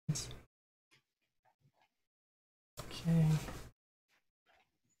Okay.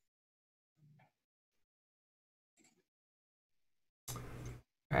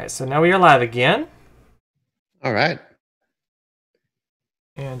 All right, so now we are live again. All right.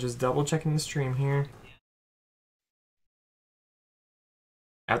 And just double checking the stream here.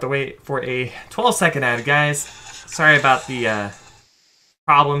 I have to wait for a 12-second ad, guys. Sorry about the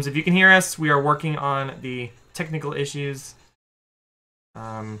problems. If you can hear us, we are working on the technical issues.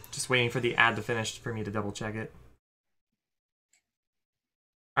 Just waiting for the ad to finish for me to double check it.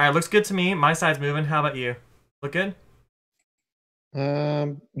 All right, looks good to me. My side's moving. How about you? Look good?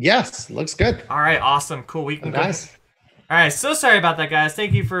 Yes, looks good. All right, awesome. Cool. We can go ahead. Nice. All right, so sorry about that, guys.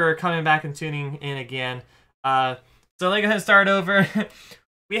 Thank you for coming back and tuning in again. So let me go ahead and start over.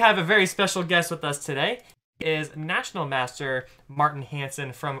 We have a very special guest with us today. He is National Master Martin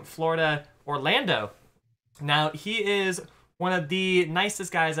Hansen from Florida, Orlando. Now, he is one of the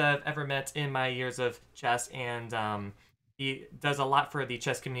nicest guys I've ever met in my years of chess, and he does a lot for the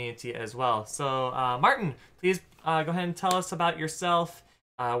chess community as well. So, Martin, please go ahead and tell us about yourself,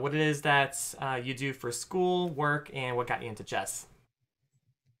 what it is that you do for school, work, and what got you into chess.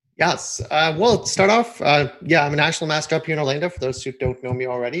 Yes. Well, start off, yeah, I'm a national master up here in Orlando, for those who don't know me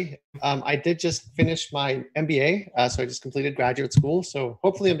already. I did just finish my MBA, so I just completed graduate school. So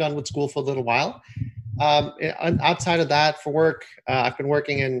hopefully I'm done with school for a little while. Outside of that, for work, I've been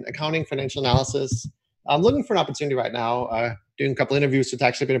working in accounting, financial analysis. I'm looking for an opportunity right now, doing a couple interviews. So it's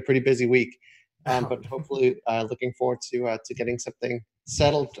actually been a pretty busy week, but hopefully looking forward to getting something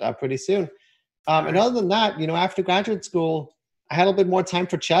settled pretty soon. And other than that, after graduate school, I had a bit more time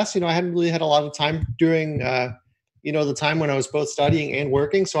for chess. I hadn't really had a lot of time during, the time when I was both studying and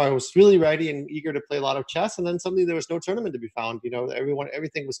working. So I was really ready and eager to play a lot of chess. And then suddenly there was no tournament to be found.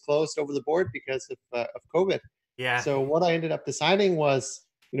 Everything was closed over the board because of COVID. Yeah. So what I ended up deciding was,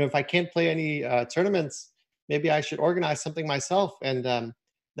 if I can't play any tournaments, maybe I should organize something myself. And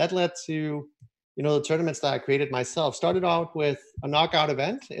that led to, the tournaments that I created myself. Started out with a knockout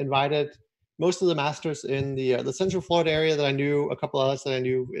event, invited most of the masters in the Central Florida area that I knew, a couple others that I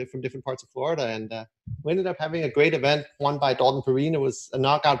knew from different parts of Florida, and we ended up having a great event won by Dalton Perrine. It was a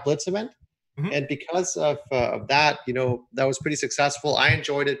knockout blitz event, and because of that, that was pretty successful. I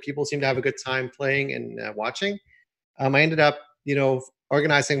enjoyed it. People seemed to have a good time playing and watching. I ended up,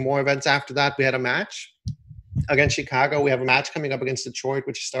 organizing more events after that. We had a match against Chicago. We have a match coming up against Detroit,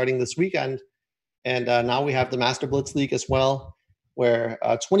 which is starting this weekend, and now we have the Master Blitz League as well, where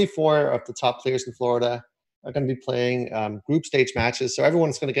 24 of the top players in Florida are going to be playing group stage matches. So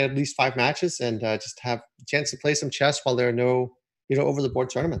everyone's going to get at least 5 matches and just have a chance to play some chess while there are no, over the board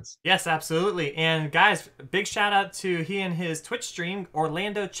tournaments. Yes, absolutely. And guys, big shout out to he and his Twitch stream,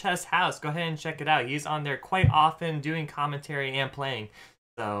 Orlando Chess House. Go ahead and check it out. He's on there quite often doing commentary and playing.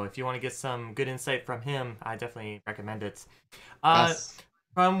 So if you want to get some good insight from him, I definitely recommend it. Yes.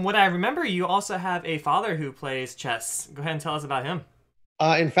 From what I remember, you also have a father who plays chess. Go ahead and tell us about him.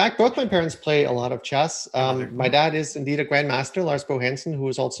 In fact, both my parents play a lot of chess. My dad is indeed a grandmaster, Lars Bo Hansen, who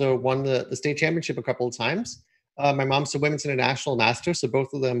has also won the state championship a couple of times. My mom's a women's international master, so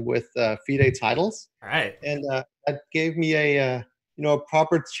both of them with FIDE titles. All right. And that gave me a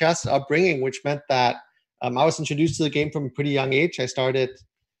proper chess upbringing, which meant that I was introduced to the game from a pretty young age. I started,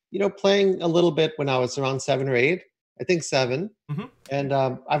 playing a little bit when I was around 7 or 8. I think 7. And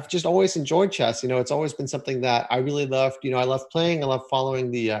I've just always enjoyed chess. It's always been something that I really loved. I love playing. I love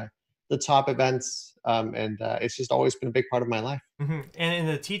following the top events. And it's just always been a big part of my life. And in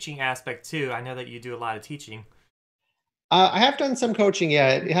the teaching aspect too, I know that you do a lot of teaching. I have done some coaching.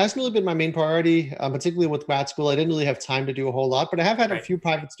 Yeah, it hasn't really been my main priority, particularly with grad school. I didn't really have time to do a whole lot, but I have had a few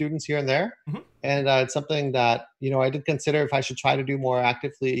private students here and there. And it's something that, I did consider if I should try to do more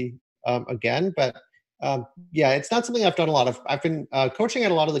actively again. But yeah, it's not something I've done a lot of. I've been coaching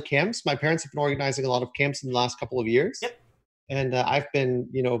at a lot of the camps. My parents have been organizing a lot of camps in the last couple of years. And I've been,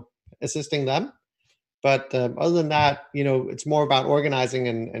 assisting them. But other than that, it's more about organizing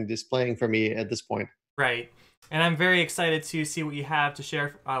and displaying for me at this point. Right. And I'm very excited to see what you have to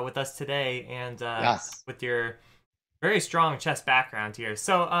share with us today, and Yes. with your very strong chess background here.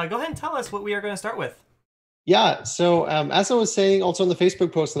 So go ahead and tell us what we are going to start with. Yeah. So as I was saying, also on the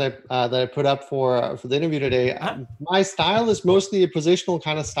Facebook post that I put up for the interview today, my style is mostly a positional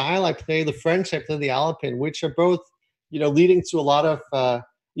kind of style. I play the French, I play the Alpine, which are both, leading to a lot of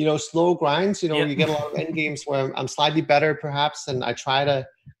slow grinds. You get a lot of end games where I'm slightly better perhaps, and I try to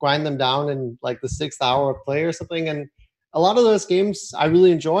grind them down in like the 6th hour of play or something. And a lot of those games I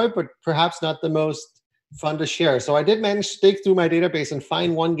really enjoy, but perhaps not the most fun to share. So I did manage to dig through my database and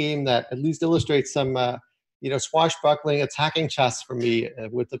find one game that at least illustrates some swashbuckling attacking chess for me,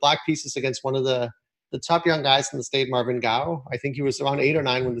 with the black pieces against one of the the top young guys in the state, Marvin Gao. I think he was around 8 or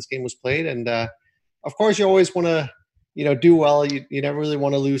 9 when this game was played. And of course, you always want to, do well. You never really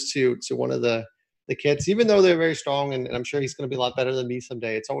want to lose to one of the kids, even though they're very strong. And I'm sure he's going to be a lot better than me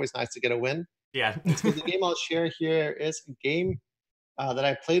someday. It's always nice to get a win. Yeah. And so the game I'll share here is a game that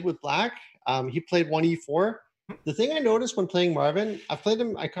I played with Black. He played 1e4. The thing I noticed when playing Marvin, I've played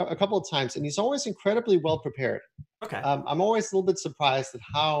him a couple of times, and he's always incredibly well prepared. Okay. I'm always a little bit surprised at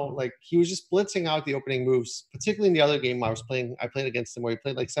how he was just blitzing out the opening moves, particularly in the other game I played against him, where he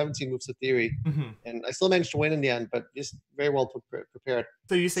played like 17 moves of theory, and I still managed to win in the end, but just very well prepared.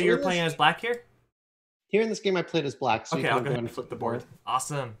 So you say you're playing as Black here? Here in this game, I played as Black. So okay, I'll go ahead and flip the board.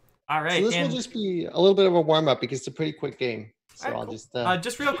 Awesome. All right. So this will just be a little bit of a warm up because it's a pretty quick game. So right, I'll cool.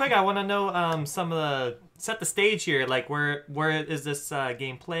 Just real quick, I want to know some of the set the stage here. Like where is this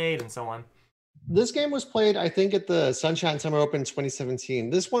game played and so on. This game was played, I think, at the Sunshine Summer Open 2017.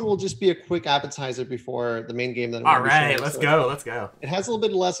 This one will just be a quick appetizer before the main game. All right, let's go. Let's go. It has a little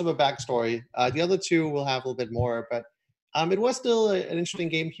bit less of a backstory. The other two will have a little bit more, but it was still an interesting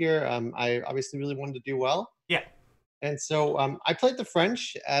game here. I obviously really wanted to do well. Yeah. And so I played the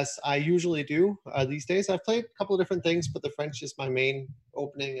French, as I usually do these days. I've played a couple of different things, but the French is my main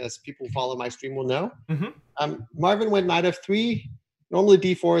opening, as people who follow my stream will know. Marvin went knight f3. Normally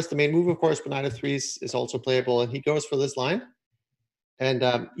d4 is the main move, of course, but knight f3 is also playable, and he goes for this line. And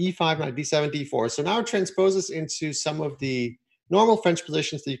e5, knight d7, d4. So now it transposes into some of the normal French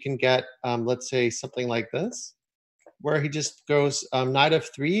positions that you can get, let's say something like this, where he just goes knight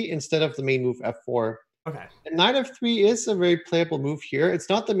f3 instead of the main move f4. Okay. And knight f3 is a very playable move here. It's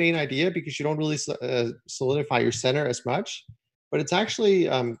not the main idea because you don't really solidify your center as much, but it's actually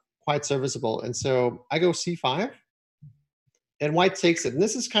quite serviceable. And so I go c5, and white takes it. And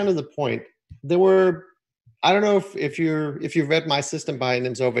this is kind of the point. There were, I don't know if you've read My System by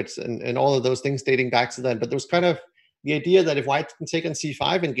Nimzowitsch and all of those things dating back to then, but there was kind of the idea that if white can take on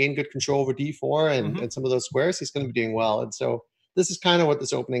c5 and gain good control over d4 and some of those squares, he's going to be doing well. And so this is kind of what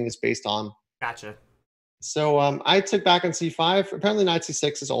this opening is based on. Gotcha. So I took back on c5. Apparently knight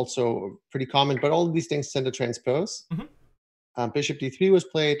c6 is also pretty common, but all of these things tend to transpose. Bishop d3 was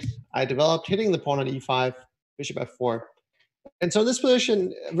played. I developed hitting the pawn on e5, bishop f4. And so this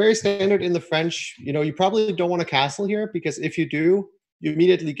position, very standard in the French. You probably don't want to castle here, because if you do, you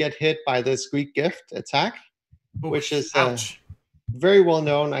immediately get hit by this Greek gift attack, which is very well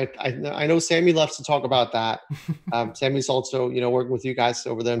known. I know Sammy loves to talk about that. Sammy's also working with you guys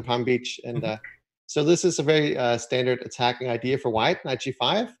over there in Palm Beach, and so this is a very standard attacking idea for white, knight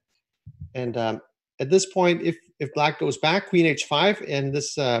g5. And at this point, if black goes back, queen h5, and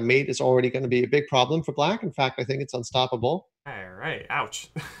this mate is already going to be a big problem for black. In fact, I think it's unstoppable. All right,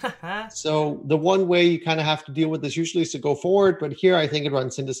 ouch. So the one way you kind of have to deal with this usually is to go forward, but here I think it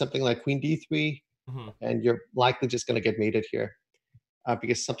runs into something like queen d3, and you're likely just going to get mated here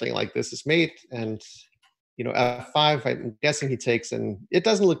because something like this is mate, and f5, I'm guessing he takes, and it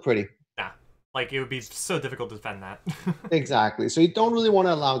doesn't look pretty. Like, it would be so difficult to defend that. Exactly. So you don't really want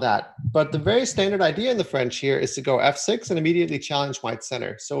to allow that. But the very standard idea in the French here is to go f6 and immediately challenge white's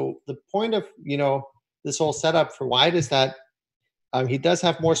center. So the point of, this whole setup for white is that he does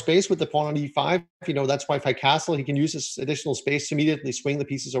have more space with the pawn on e5. That's why if I castle, he can use this additional space to immediately swing the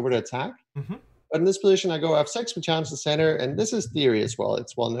pieces over to attack. But in this position, I go f6, we challenge the center. And this is theory as well.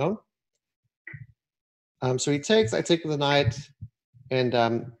 It's well known. So he takes, I take with the knight,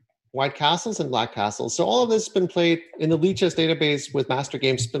 and white castles and black castles. So all of this has been played in the Lichess database with master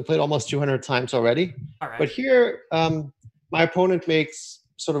games. It's been played almost 200 times already. All right. But here, my opponent makes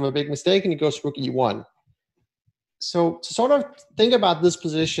sort of a big mistake, and he goes rook e1. So to sort of think about this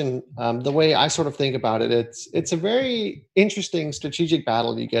position, the way I sort of think about it, it's a very interesting strategic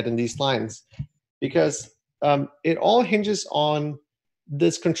battle you get in these lines, because it all hinges on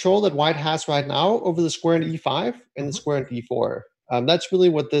this control that white has right now over the square in e5 and the square in e4. That's really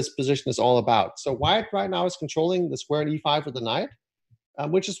what this position is all about. So white right now is controlling the square in e5 with the knight,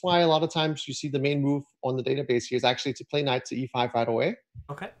 which is why a lot of times you see the main move on the database here is actually to play knight to e5 right away.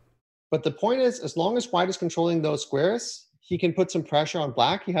 Okay. But the point is, as long as white is controlling those squares, he can put some pressure on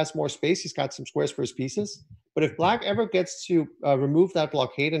black. He has more space. He's got some squares for his pieces. But if black ever gets to remove that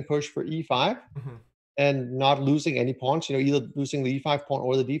blockade and push for e5 and not losing any pawns, either losing the e5 pawn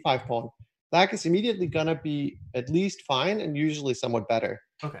or the d5 pawn, black is immediately going to be at least fine and usually somewhat better.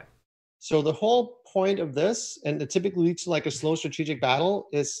 Okay. So the whole point of this, and it typically leads to like a slow strategic battle,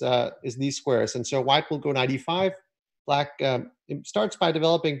 is these squares. And so white will go knight e5. Black starts by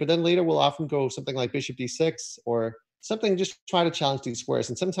developing, but then later will often go something like bishop d6 or something, just try to challenge these squares.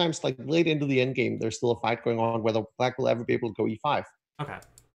 And sometimes, like late into the end game, there's still a fight going on whether black will ever be able to go e5. Okay.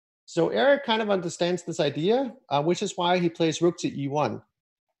 So Eric kind of understands this idea, which is why he plays rook to e1.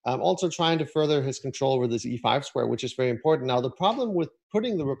 Also trying to further his control over this e5 square, which is very important. Now, the problem with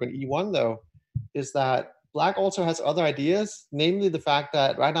putting the rook on e1, though, is that black also has other ideas, namely the fact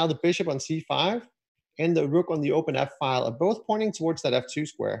that right now the bishop on c5 and the rook on the open f file are both pointing towards that f2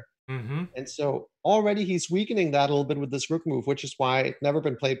 square. Mm-hmm. And so already he's weakening that a little bit with this rook move, which is why it's never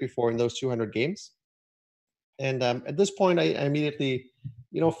been played before in those 200 games. And at this point, I immediately,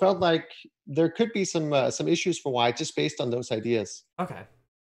 felt like there could be some issues for white just based on those ideas. Okay.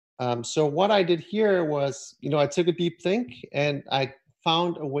 So what I did here was, I took a deep think and I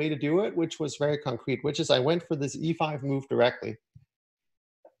found a way to do it, which was very concrete, which is I went for this e5 move directly.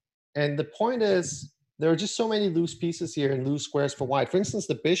 And the point is, there are just so many loose pieces here and loose squares for white. For instance,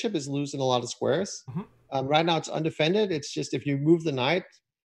 the bishop is losing a lot of squares. Right now, it's undefended. It's just if you move the knight,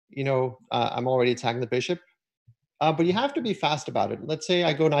 I'm already attacking the bishop. But you have to be fast about it. Let's say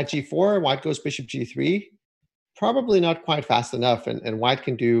I go knight g4, white goes bishop g3. Probably not quite fast enough, and white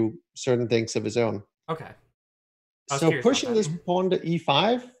can do certain things of his own. Okay. So pushing this pawn to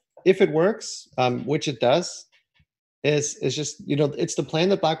e5, if it works, which it does, is just, it's the plan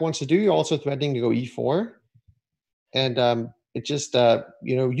that black wants to do. You're also threatening to go e4. And it just,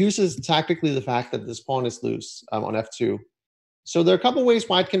 uses tactically the fact that this pawn is loose on f2. So there are a couple ways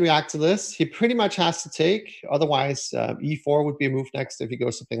white can react to this. He pretty much has to take. Otherwise, e4 would be a move next if he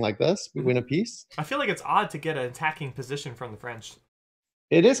goes something like this. We win a piece. I feel like it's odd to get an attacking position from the French.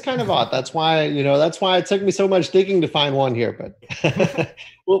 It is kind of odd. That's why, that's why it took me so much digging to find one here. But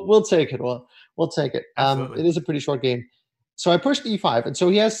we'll take it. We'll take it. It is a pretty short game. So I pushed e5. And so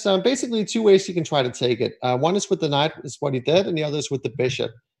he has basically two ways he can try to take it. One is with the knight, is what he did, and the other is with the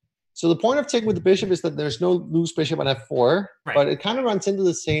bishop. So the point of taking with the bishop is that there's no loose bishop on f4, but it kind of runs into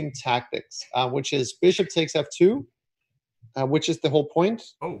the same tactics, which is bishop takes f2, which is the whole point.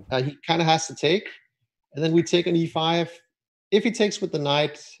 He kind of has to take, and then we take an e5. If he takes with the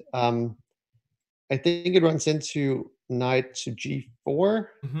knight, I think it runs into knight to g4.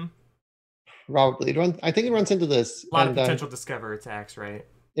 Probably. I think it runs into this. A lot of potential discover attacks, right?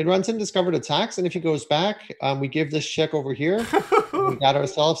 It runs in discovered attacks, and if he goes back, we give this check over here. We got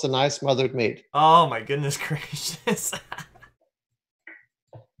ourselves a nice smothered mate. Oh my goodness gracious.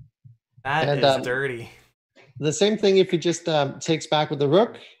 That is dirty. The same thing if he just takes back with the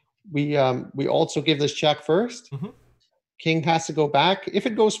rook. We also give this check first. King has to go back. If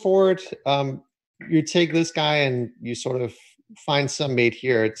it goes forward, you take this guy and you sort of find some mate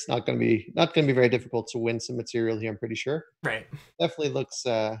here. It's not going to be very difficult to win some material here. I'm pretty sure. Right. Definitely looks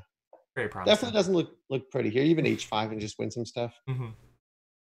very promising. Definitely doesn't look pretty here. Even h5 and just win some stuff.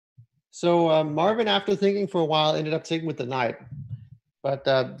 So Marvin, after thinking for a while, ended up taking with the knight. But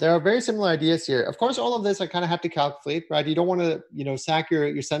there are very similar ideas here. Of course, all of this I kind of have to calculate, right? You don't want to sack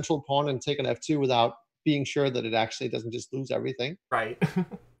your central pawn and take an f2 without being sure that it actually doesn't just lose everything. Right.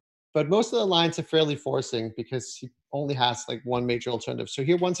 But most of the lines are fairly forcing because he only has like one major alternative. So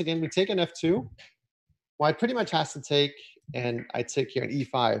here, once again, we take an f2. White pretty much has to take, and I take here an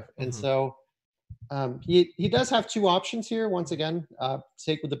e5. And so he does have two options here. Once again,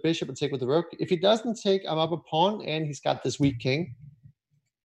 take with the bishop and take with the rook. If he doesn't take, I'm up a pawn, and he's got this weak king.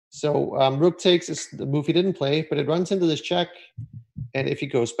 So rook takes is the move he didn't play, but it runs into this check. And if he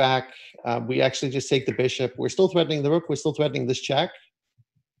goes back, we actually just take the bishop. We're still threatening the rook. We're still threatening this check.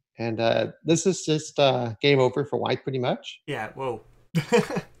 And this is just game over for white, pretty much. Yeah, whoa.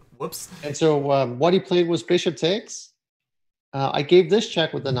 Whoops. And so what he played was bishop takes. I gave this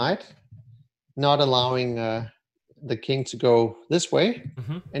check with the knight, not allowing the king to go this way.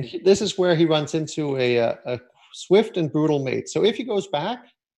 And this is where he runs into a swift and brutal mate. So if he goes back,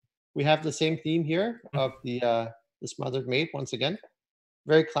 we have the same theme here of the smothered mate once again.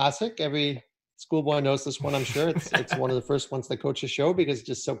 Very classic. Every schoolboy knows this one, I'm sure. It's one of the first ones that coaches show because it's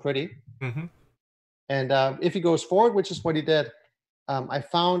just so pretty. And if he goes forward, which is what he did, I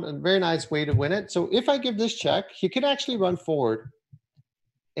found a very nice way to win it. So if I give this check, he could actually run forward.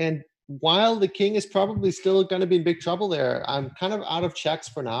 And while the king is probably still going to be in big trouble there, I'm kind of out of checks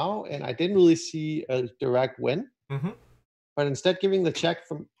for now, and I didn't really see a direct win. But instead, giving the check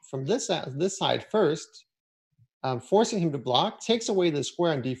from this side first, forcing him to block, takes away the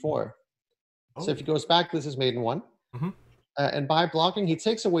square on d4. So if he goes back, this is mate in one. And by blocking, he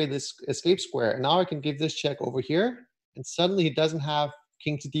takes away this escape square. And now I can give this check over here. And suddenly he doesn't have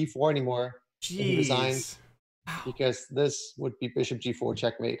king to d4 anymore. He resigns because this would be bishop g4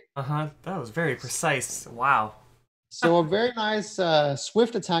 checkmate. That was very precise. Wow. So a very nice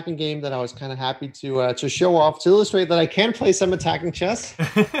swift attacking game that I was kind of happy to show off to illustrate that I can play some attacking chess,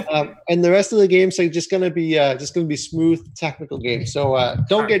 and the rest of the games are just gonna be smooth technical games. So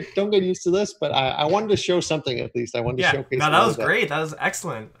don't get used to this, but I wanted to show something at least. I wanted to Yeah, showcase no, a that little was bit. great. That was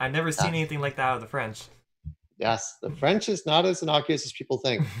excellent. I've never seen Yes, anything like that out of the French. yes, the French is not as innocuous as people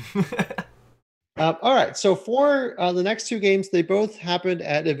think. All right, so for the next two games, they both happened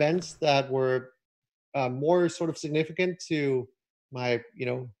at events that were more sort of significant to my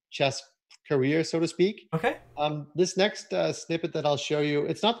chess career, so to speak. Okay. This next snippet that I'll show you,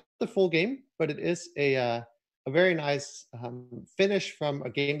 it's not the full game, but it is a very nice finish from a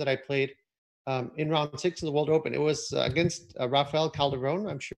game that I played in round 6 of the World Open. It was against Rafael Calderon.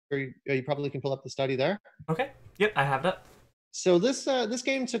 I'm sure you probably can pull up the study there. Okay. Yep, I have that. So this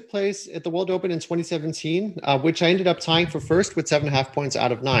game took place at the World Open in 2017, which I ended up tying for first with 7.5 points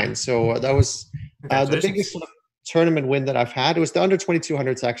out of 9. So that was the biggest Congratulations. sort of tournament win that I've had. It was the under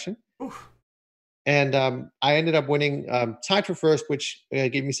 2200 section, Oof. and I ended up winning tied for first, which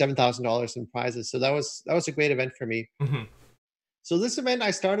gave me $7,000 in prizes. So that was a great event for me. Hmm. So this event,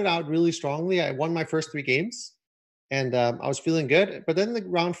 I started out really strongly. I won my first 3 games, and I was feeling good. But then the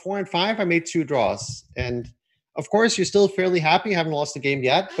round 4 and 5, I made 2 draws, and of course, you're still fairly happy. Haven't lost a game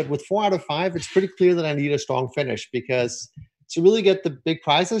yet, but with 4 out of 5, it's pretty clear that I need a strong finish because to really get the big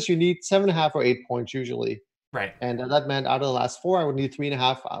prizes, you need 7.5 or 8 points usually, Right. and that meant out of the last 4, I would need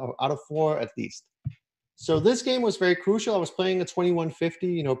 3.5 out of 4 at least. So this game was very crucial. I was playing a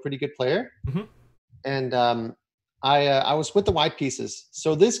 2150, pretty good player, Hmm. and I was with the white pieces.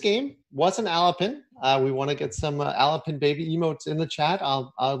 So this game was an Alapin. We want to get some Alapin baby emotes in the chat.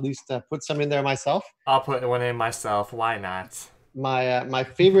 I'll at least put some in there myself. I'll put one in myself. Why not? My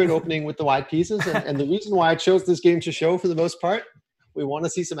favorite opening with the white pieces, and the reason why I chose this game to show for the most part. We want to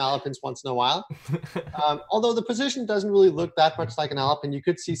see some Alapins once in a while. Although the position doesn't really look that much like an Alapin, you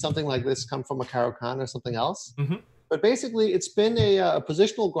could see something like this come from a Caro-Kann or something else. Hmm. But basically, it's been a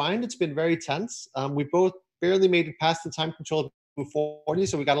positional grind. It's been very tense. We both barely made it past the time control of move 40,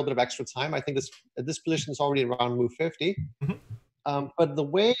 so we got a little bit of extra time. I think this position is already around move 50. Hmm. But the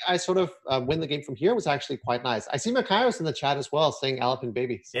way I sort of win the game from here was actually quite nice. I see Makayo's in the chat as well saying Alapin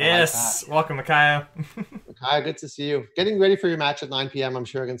baby. So Yes. Welcome, Makayo. Makayo, good to see you. Getting ready for your match at 9 p.m., I'm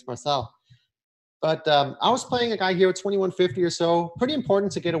sure, against Marcel. But I was playing a guy here at 2150 or so. Pretty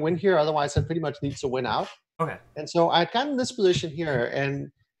important to get a win here. Otherwise, I pretty much need to win out. Okay. And so I'd gotten this position here,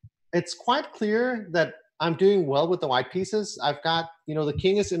 and it's quite clear that I'm doing well with the white pieces. I've got, the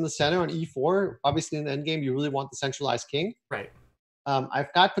king is in the center on e4. Obviously, in the endgame, you really want the centralized king. Right.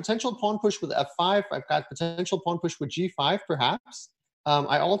 I've got potential pawn push with f5. I've got potential pawn push with g5, perhaps.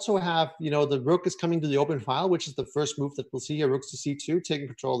 I also have, the rook is coming to the open file, which is the first move that we'll see here. Rook to c2, taking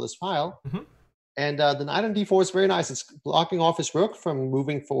control of this file. Hmm. And the knight on d4 is very nice. It's blocking off his rook from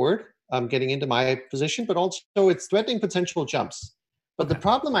moving forward, getting into my position, but also it's threatening potential jumps. But the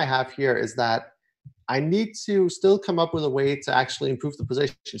problem I have here is that I need to still come up with a way to actually improve the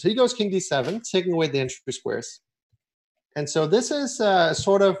position. So he goes king d7, taking away the entry squares. And so this is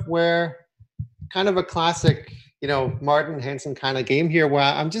sort of where kind of a classic, Martin Hansen kind of game here where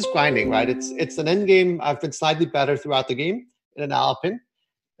I'm just grinding, right? It's an end game. I've been slightly better throughout the game in an Alapin.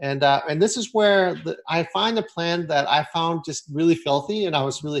 And this is where I find a plan that I found just really filthy, and I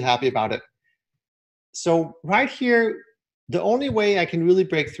was really happy about it. So right here, the only way I can really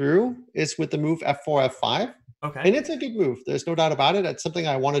break through is with the move f4, f5. Okay. And it's a good move. There's no doubt about it. It's something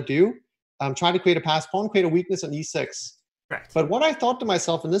I want to do. Try to create a pass pawn, create a weakness on e6. Correct. But what I thought to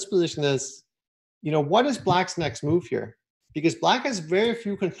myself in this position is, what is black's next move here? Because black has very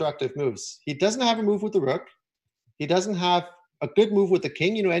few constructive moves. He doesn't have a move with the rook. He doesn't have a good move with the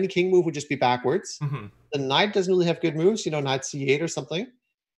king. Any king move would just be backwards. Hmm. The knight doesn't really have good moves, knight c8 or something.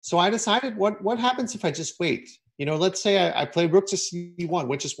 So I decided, what happens if I just wait? Let's say I play rook to c1,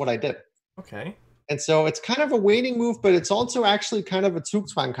 which is what I did. Okay. And so it's kind of a waiting move, but it's also actually kind of a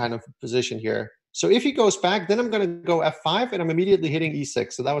Zugzwang kind of position here. So if he goes back, then I'm going to go f5, and I'm immediately hitting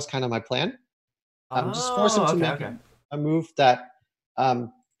e6. So that was kind of my plan. Just force him to make a move that,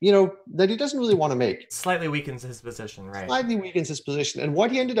 that he doesn't really want to make. Slightly weakens his position, right? Slightly weakens his position. And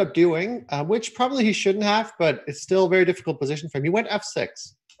what he ended up doing, which probably he shouldn't have, but it's still a very difficult position for him, he went f6.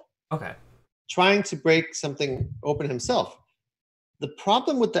 Okay. Trying to break something open himself. The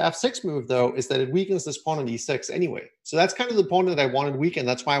problem with the f6 move, though, is that it weakens this pawn on e6 anyway. So that's kind of the pawn that I wanted weakened.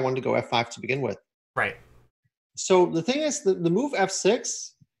 That's why I wanted to go f5 to begin with. Right. So the thing is, the move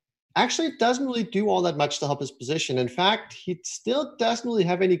f6 actually doesn't really do all that much to help his position. In fact, he still doesn't really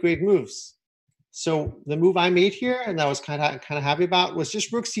have any great moves. So the move I made here, and I was kind of happy about, was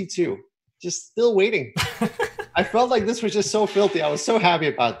just rook c2, just still waiting. I felt like this was just so filthy. I was so happy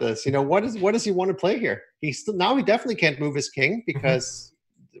about this. You know, what does he want to play here? Now he definitely can't move his king because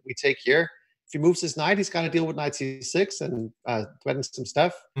we take here. If he moves his knight, he's got to deal with knight c6 and threaten some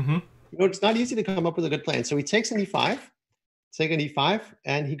stuff. You know, it's not easy to come up with a good plan. So he takes an e5, take an e5,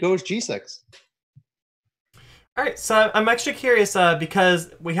 and he goes g6. All right, so I'm actually curious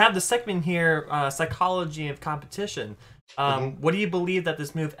because we have the segment here, psychology of competition. What do you believe that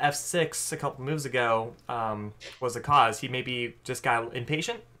this move f6 a couple moves ago was the cause? He maybe just got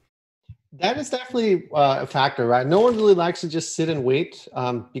impatient? That is definitely a factor, right? No one really likes to just sit and wait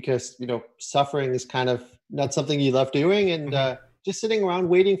because, you know, suffering is kind of not something you love doing. And just sitting around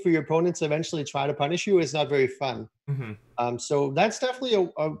waiting for your opponents to eventually try to punish you is not very fun. So that's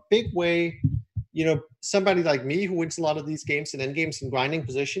definitely a big way, you know, somebody like me who wins a lot of these games and end games in grinding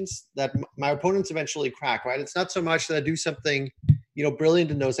positions, that my opponents eventually crack, right? It's not so much that I do something, you know,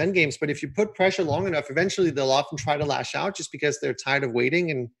 brilliant in those end games, but if you put pressure long enough, eventually they'll often try to lash out just because they're tired of waiting.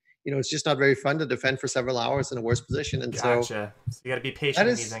 And, you know, it's just not very fun to defend for several hours in a worse position. And gotcha. So you got to be patient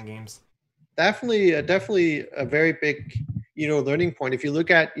in these end games. Definitely a very big, you know, learning point. If you look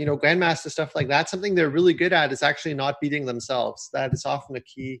at, you know, grandmaster stuff like that, something they're really good at is actually not beating themselves. That is often a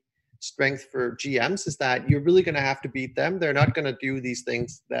key strength for GMs, is that you're really going to have to beat them. They're not going to do these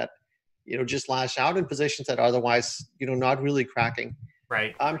things that, you know, just lash out in positions that are otherwise, you know, not really cracking.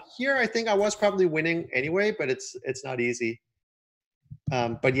 Right. Here, I think I was probably winning anyway, but it's not easy.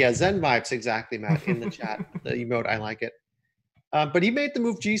 But yeah, Zen vibes, exactly, Matt, in the chat. The emote, I like it. But he made the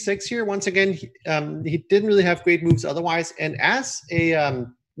move g6 here. Once again, he didn't really have great moves otherwise. And as a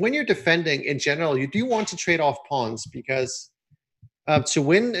when you're defending in general, you do want to trade off pawns because to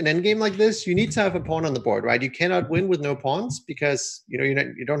win an endgame like this, you need to have a pawn on the board, right? You cannot win with no pawns because, you know,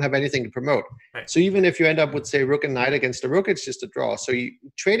 you don't have anything to promote. Right. So even if you end up with, say, rook and knight against a rook, it's just a draw. So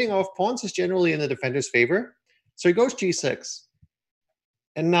trading off pawns is generally in the defender's favor. So he goes g6.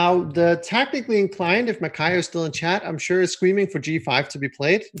 And now the tactically inclined, if Makayo is still in chat, I'm sure is screaming for g5 to be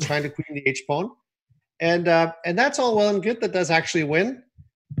played, trying to queen the h pawn. And that's all well and good. That does actually win.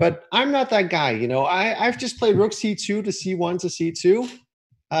 But I'm not that guy, you know. I've just played rook c2 to c1 to c2.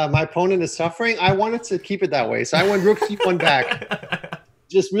 My opponent is suffering. I wanted to keep it that way. So I went rook c1 back,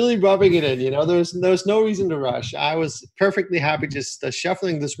 just really rubbing it in, you know. There's no reason to rush. I was perfectly happy just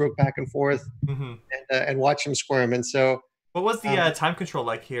shuffling this rook back and forth and watch him squirm. And so... What was the time control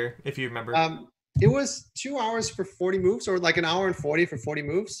like here, if you remember? It was 2 hours for 40 moves, or like an hour and 40 for 40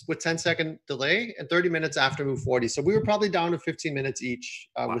 moves with 10-second delay and 30 minutes after move 40. So we were probably down to 15 minutes each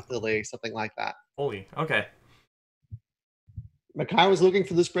with delay, something like that. Holy, okay. Makai was looking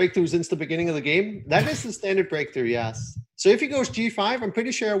for this breakthrough since the beginning of the game. That is the standard breakthrough, yes. So if he goes g5, I'm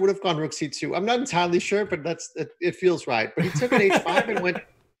pretty sure I would have gone rook c2. I'm not entirely sure, but it feels right. But he took an h5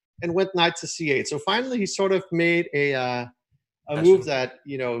 and went knight to c8. So finally, he sort of made a move that,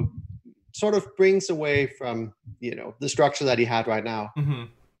 you know, sort of brings away from, you know, the structure that he had right now.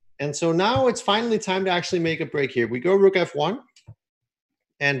 And so now it's finally time to actually make a break here. We go rook f1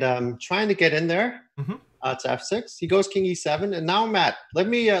 and trying to get in there to f6. He goes king e7. And now, Matt, let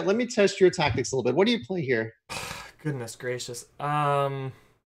me test your tactics a little bit. What do you play here? Goodness gracious.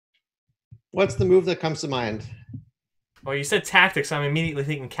 What's the move that comes to mind? Well, you said tactics. I'm immediately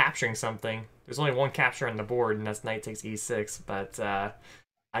thinking capturing something. There's only one capture on the board, and that's knight takes e6. But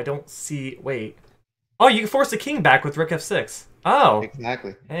I don't see... Wait. Oh, you can force the king back with rook f6. Oh.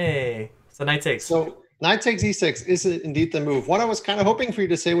 Exactly. Hey. So knight takes. So knight takes e6 is indeed the move. What I was kind of hoping for you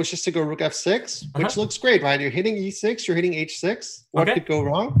to say was just to go rook f6, which looks great, right? You're hitting e6, you're hitting h6. What could go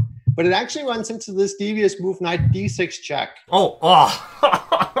wrong? But it actually runs into this devious move, knight d6 check.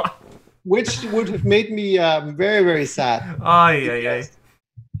 Oh. Which would have made me very, very sad.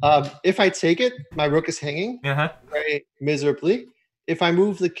 If I take it, my rook is hanging very miserably. If I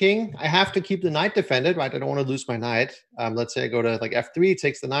move the king, I have to keep the knight defended, right? I don't want to lose my knight. Let's say I go to like f3,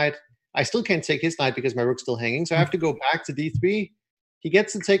 takes the knight. I still can't take his knight because my rook's still hanging. So I have to go back to d3. He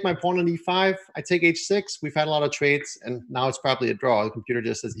gets to take my pawn on e5. I take h6. We've had a lot of trades, and now it's probably a draw. The computer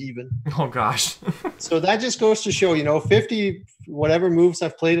just says even. Oh, gosh. So that just goes to show, you know, 50 whatever moves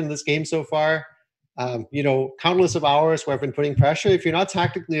I've played in this game so far, you know, countless of hours where I've been putting pressure. If you're not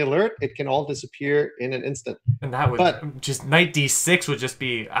tactically alert, it can all disappear in an instant. And that would just knight d6 would just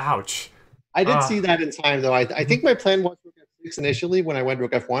be ouch. I did see that in time, though. I think my plan was rook f6 initially when I went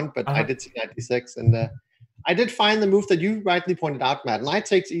rook f1, but I did see knight d6, and I did find the move that you rightly pointed out, Matt. Knight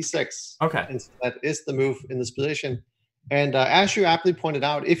takes e6. Okay. And that is the move in this position. And as you aptly pointed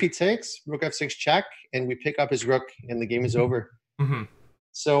out, if he takes rook f6 check and we pick up his rook and the game is over.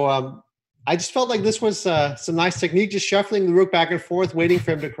 So I just felt like this was some nice technique, just shuffling the rook back and forth, waiting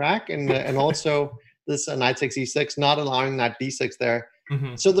for him to crack. And also this knight takes e6, not allowing knight d6 there.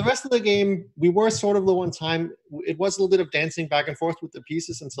 Hmm. So the rest of the game, we were sort of low on time. It was a little bit of dancing back and forth with the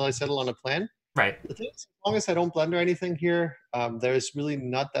pieces until I settled on a plan. Right. The thing is, as long as I don't blunder anything here, there's really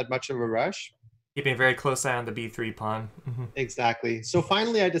not that much of a rush. Keeping a very close eye on the b3 pawn. Hmm. Exactly. So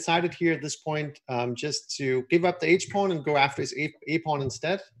finally, I decided here at this point just to give up the h pawn and go after his a pawn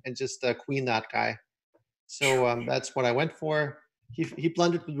instead, and just queen that guy. So that's what I went for. He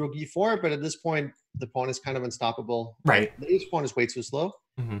blundered with rook e4, but at this point, the pawn is kind of unstoppable. Right. The h pawn is way too slow.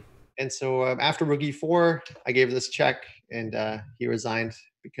 Hmm. And so after rook e4, I gave this check, and he resigned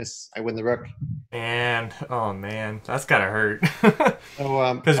because I win the rook. And oh man, that's gotta hurt.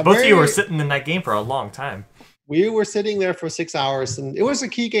 So Because both of you were sitting in that game for a long time. we were sitting there for 6 hours, and it was a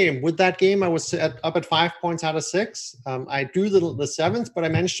key game. With that game, I was up at 5 points out of 6. I drew the seventh, but I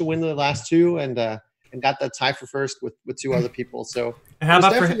managed to win the last two, and got that tie for first with two other people. So And how it was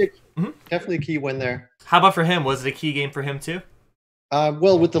about for him? definitely a key win there. How about for him? Was it a key game for him too?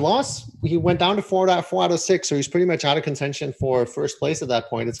 Well, with the loss, he went down to 4 out of 6, so he's pretty much out of contention for first place at that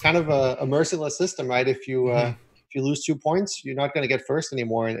point. It's kind of a merciless system, right? If you lose 2 points, you're not going to get first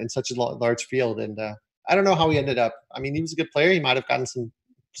anymore in such a large field. And I don't know how he ended up. I mean, he was a good player. He might have gotten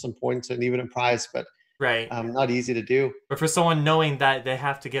some points and even a prize, but Right. not easy to do. But for someone knowing that they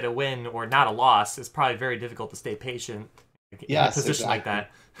have to get a win or not a loss, it's probably very difficult to stay patient in a position like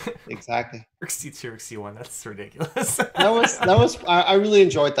that. Exactly. Rook c2, rook c1. That's ridiculous. That was. I really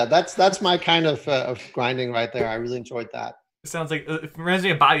enjoyed that. That's my kind of grinding right there. I really enjoyed that. It sounds like it reminds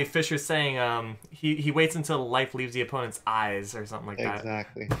me of Bobby Fischer saying he waits until life leaves the opponent's eyes or something like that.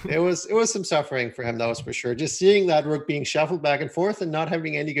 Exactly. It was some suffering for him, that was for sure. Just seeing that rook being shuffled back and forth and not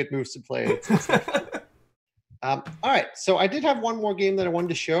having any good moves to play. All right, so I did have one more game that I wanted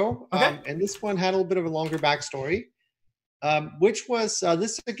to show, Okay. and this one had a little bit of a longer backstory, which was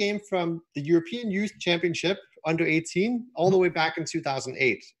this is a game from the European Youth Championship under 18 all the way back in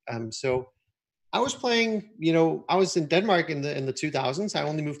 2008. So I was playing, I was in Denmark in the 2000s. I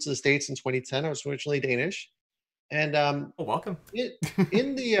only moved to the States in 2010. I was originally Danish, and Welcome.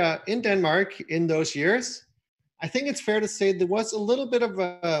 in Denmark in those years, I think it's fair to say there was a little bit of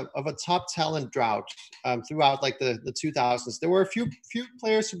a top talent drought throughout like the 2000s. There were a few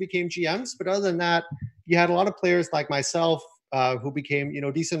players who became GMs, but other than that, you had a lot of players like myself who became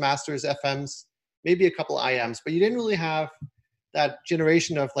decent masters, FMs, maybe a couple IMs, but you didn't really have that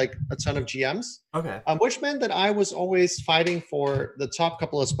generation of like a ton of GMs. Okay. Which meant that I was always fighting for the top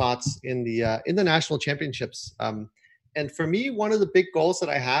couple of spots in the national championships. And for me, one of the big goals that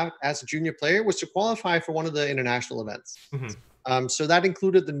I had as a junior player was to qualify for one of the international events. Mm-hmm. So that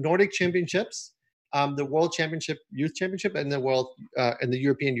included the Nordic Championships, the World Championship, Youth Championship, and the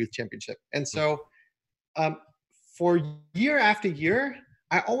European Youth Championship. And so, for year after year,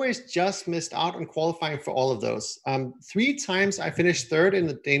 I always just missed out on qualifying for all of those. 3 times I finished third in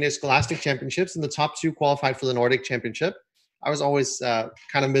the Danish Scholastic Championships, and the top 2 qualified for the Nordic Championship. I was always kind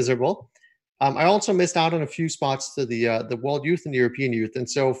of miserable. I also missed out on a few spots to the World Youth and the European Youth. And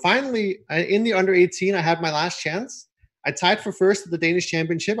so finally, in the under 18, I had my last chance. I tied for first at the Danish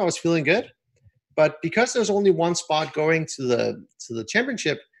Championship. I was feeling good. But because there was only one spot going to the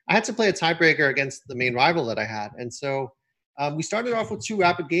championship, I had to play a tiebreaker against the main rival that I had. And so we started off with 2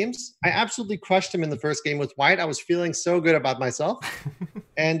 rapid games. I absolutely crushed him in the first game with white. I was feeling so good about myself.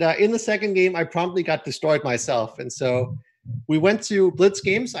 And in the second game, I promptly got destroyed myself. And so we went to blitz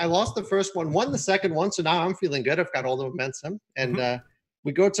games. I lost the first one, won the second one. So now I'm feeling good. I've got all the momentum. And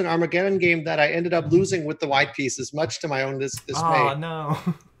we go to an Armageddon game that I ended up losing with the white pieces, much to my own dismay. Oh, no.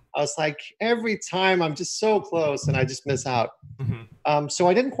 I was like, every time I'm just so close and I just miss out. Mm-hmm. So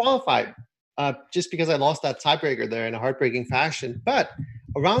I didn't qualify just because I lost that tiebreaker there in a heartbreaking fashion. But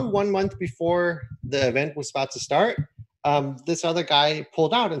around 1 month before the event was about to start, this other guy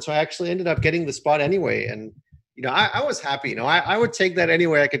pulled out. And so I actually ended up getting the spot anyway. And, I was happy. I would take that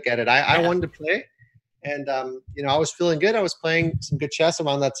anywhere I could get it. I wanted to play. And, I was feeling good. I was playing some good chess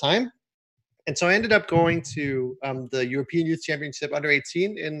around that time. And so I ended up going to the European Youth Championship under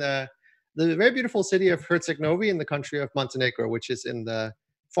 18 in the very beautiful city of Herceg-Novi in the country of Montenegro, which is in the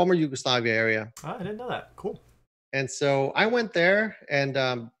former Yugoslavia area. Oh, I didn't know that. Cool. And so I went there, and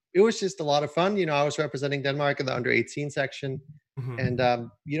it was just a lot of fun. I was representing Denmark in the under 18 section. Mm-hmm. And,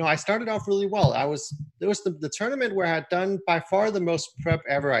 I started off really well. There was the tournament where I had done by far the most prep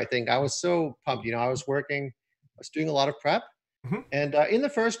ever, I think. I was so pumped. I was doing a lot of prep. Mm-hmm. And in the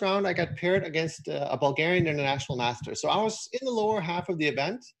first round, I got paired against a Bulgarian international master. So I was in the lower half of the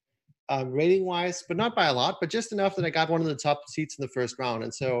event, rating-wise, but not by a lot, but just enough that I got one of the top seats in the first round.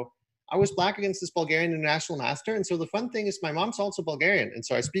 And so I was black against this Bulgarian international master. And so the fun thing is my mom's also Bulgarian, and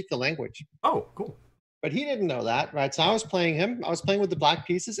so I speak the language. Oh, cool. But he didn't know that, right? So I was playing him. I was playing with the black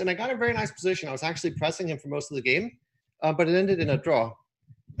pieces, and I got a very nice position. I was actually pressing him for most of the game, but it ended in a draw.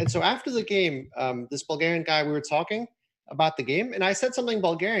 And so after the game, this Bulgarian guy, we were talking about the game, and I said something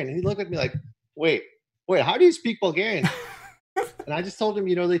Bulgarian, and he looked at me like, "Wait, how do you speak Bulgarian?" And I just told him,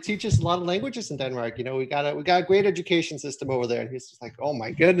 they teach us a lot of languages in Denmark. We got a great education system over there. And he's just like, "Oh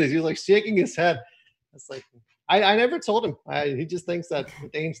my goodness!" He was like shaking his head. It's like I never told him. He just thinks that the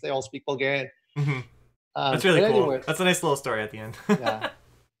Danes, they all speak Bulgarian. Mm-hmm. That's really cool. Anyway, that's a nice little story at the end. Yeah.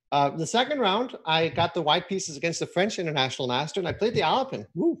 The second round, I got the white pieces against the French international master, and I played the Alpin.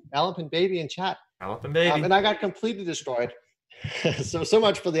 Woo, Alpin baby in chat. Alpin baby. And I got completely destroyed. so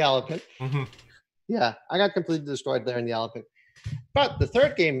much for the Alpin. Mm-hmm. Yeah, I got completely destroyed there in the Alpin. But the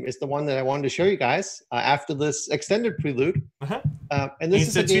third game is the one that I wanted to show you guys after this extended prelude. Uh-huh. And this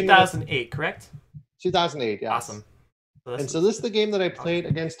is a game 2008, correct? 2008, yeah. Awesome. So this is the game that I played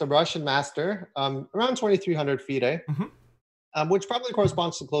against a Russian master, around 2,300 FIDE, which probably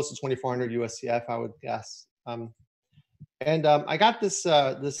corresponds to close to 2,400 USCF, I would guess. I got this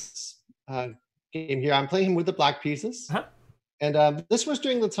game here. I'm playing him with the black pieces. Uh-huh. And this was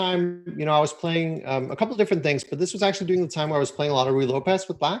during the time, I was playing a couple of different things, but this was actually during the time where I was playing a lot of Ruy Lopez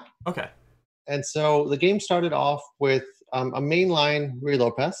with black. Okay. And so the game started off with a mainline Ruy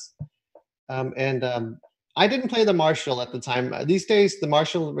Lopez. I didn't play the Marshall at the time. These days, the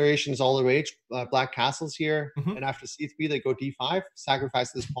Marshall variation is all the rage. Black castles here, and after c3, they go d5,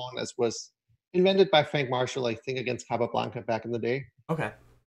 sacrifice this pawn, as was invented by Frank Marshall, I think, against Capablanca back in the day. Okay.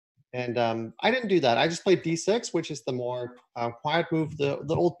 And I didn't do that. I just played d6, which is the more quiet move, the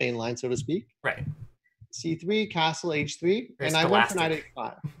old main line, so to speak. Right. c3, castle, h3, Very and I went for knight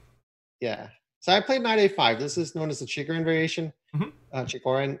a5. Yeah. So I played knight a5. This is known as the Chigorin variation.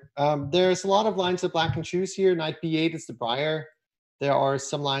 Chigorin. There's a lot of lines that black can choose here. Knight b8 is the Briar. There are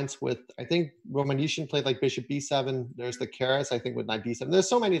some lines with, I think, Romanician played like bishop b7. There's the Keres, I think, with knight b7. There's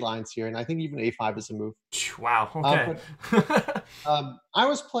so many lines here, and I think even a5 is a move. Wow. Okay. I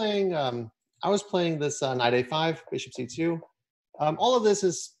was playing this knight a5, bishop c2. All of this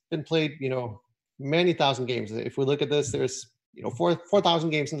has been played, many thousand games. If we look at this, there's 4,000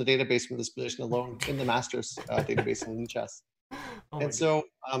 games in the database from this position alone in the Masters database in chess. So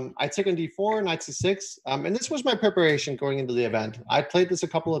I took on d4, knight c6, and this was my preparation going into the event. I played this a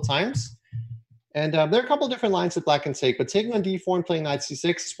couple of times, and there are a couple of different lines that black can take, but taking on d4 and playing knight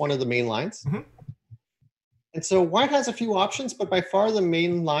c6 is one of the main lines. And so white has a few options, but by far the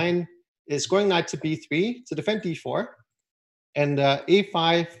main line is going knight to b3 to defend d4, and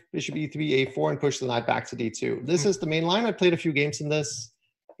a5, bishop e3, a4, and push the knight back to d2. This is the main line. I played a few games in this.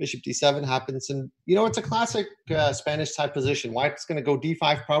 Bishop d7 happens, and it's a classic Spanish type position. White's going to go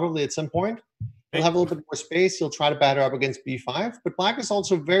d5 probably at some point. He'll have a little bit more space. He'll try to batter up against b5, but black is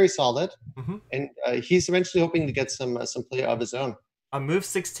also very solid, and he's eventually hoping to get some play of his own. On move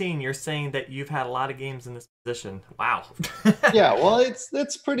 16, you're saying that you've had a lot of games in this position. Wow. Yeah, well,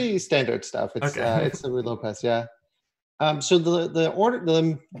 it's pretty standard stuff. It's okay. It's a Ruy Lopez, yeah. So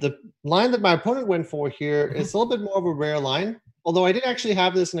the line that my opponent went for here is a little bit more of a rare line. Although I did actually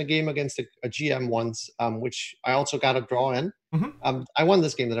have this in a game against a GM once, which I also got a draw in. I won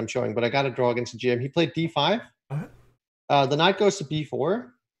this game that I'm showing, but I got a draw against a GM. He played d5. The knight goes to b4,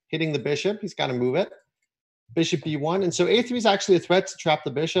 hitting the bishop. He's got to move it. Bishop b1. And so a3 is actually a threat to trap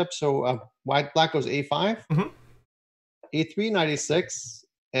the bishop. So black goes a5, a3, knight a6,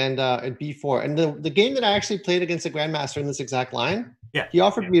 and b4. And the game that I actually played against a grandmaster in this exact line, he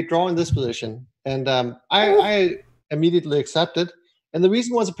offered me a draw in this position. And I immediately accepted. And the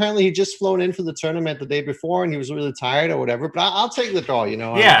reason was apparently he'd just flown in for the tournament the day before and he was really tired or whatever. But I'll take the draw,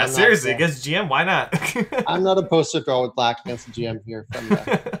 Yeah, seriously, against GM, why not? I'm not opposed to a draw with black against the GM here.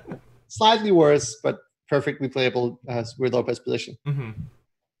 From slightly worse, but perfectly playable Ruy Lopez position.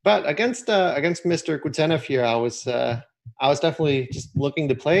 But against Mr. Kutenev here, I was definitely just looking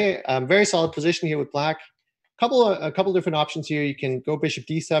to play. Very solid position here with black. A couple different options here. You can go bishop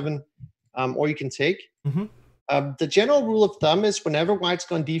d7, or you can take. The general rule of thumb is whenever white's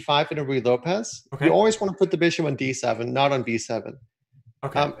gone d5 in a Ruy Lopez, you always want to put the bishop on d7, not on b7.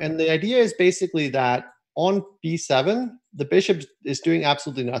 And the idea is basically that on b7, the bishop is doing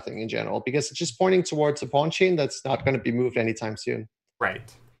absolutely nothing in general because it's just pointing towards a pawn chain that's not going to be moved anytime soon.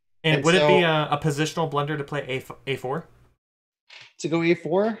 Right. And would it be a positional blunder to play a4? To go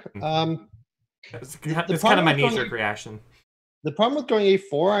a4? It's kind of my knee-jerk reaction. The problem with going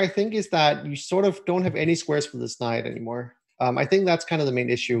a4, I think, is that you sort of don't have any squares for this knight anymore. I think that's kind of the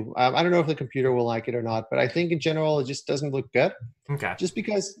main issue. I don't know if the computer will like it or not, but I think in general it just doesn't look good. Just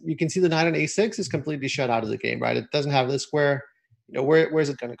because you can see the knight on a6 is completely shut out of the game, right? It doesn't have this square. where's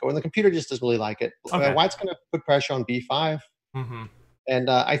it going to go? And the computer just doesn't really like it. Okay. White's going to put pressure on b5. Mm-hmm. And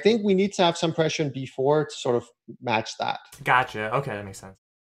I think we need to have some pressure on b4 to sort of match that. Gotcha. Okay, that makes sense.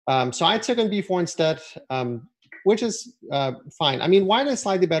 So I took on b4 instead, which is fine. I mean, white is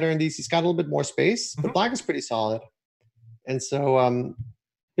slightly better in these. He's got a little bit more space, but black is pretty solid. And so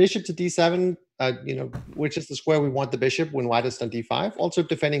bishop to d7, which is the square we want the bishop when white has done d5, also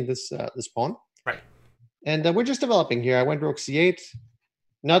defending this pawn. Right. And we're just developing here. I went rook c8,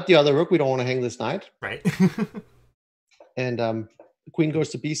 not the other rook. We don't want to hang this knight. Right. And the queen goes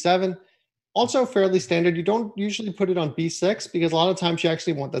to b7. Also fairly standard. You don't usually put it on b6 because a lot of times you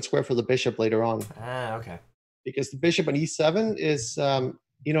actually want that square for the bishop later on. Ah, okay. Because the bishop on e7 is,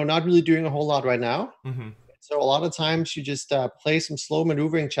 not really doing a whole lot right now. Mm-hmm. So a lot of times you just play some slow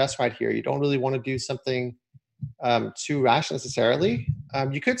maneuvering chess right here. You don't really want to do something too rash necessarily.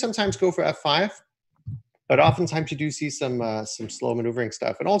 You could sometimes go for f5, but oftentimes you do see some slow maneuvering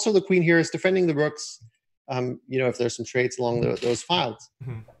stuff. And also the queen here is defending the rooks. If there's some trades along those files.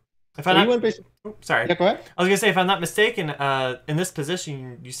 Mm-hmm. If So I'm you not, went sorry, Yeah, go ahead. I was gonna say, if I'm not mistaken, in this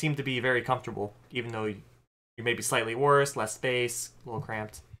position, you seem to be very comfortable, even though you may be slightly worse, less space, a little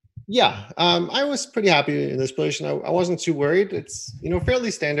cramped. Yeah, I was pretty happy in this position. I wasn't too worried. It's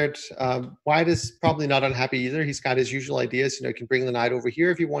fairly standard. White is probably not unhappy either. He's got his usual ideas. He can bring the knight over here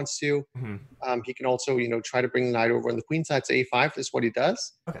if he wants to. Mm-hmm. He can also try to bring the knight over on the queen side to a5. Is what he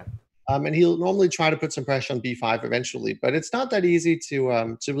does. Okay. And he'll normally try to put some pressure on b5 eventually, but it's not that easy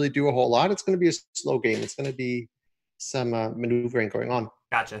to really do a whole lot. It's going to be a slow game. It's going to be some maneuvering going on.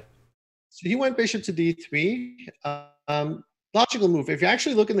 Gotcha. So he went bishop to d3. Logical move. If you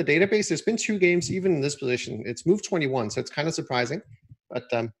actually look in the database, there's been 2 games even in this position. It's move 21, so it's kind of surprising, but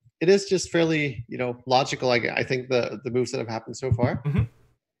it is just fairly logical. I think the moves that have happened so far. Mm-hmm.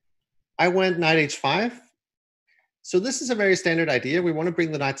 I went knight h5. So this is a very standard idea. We want to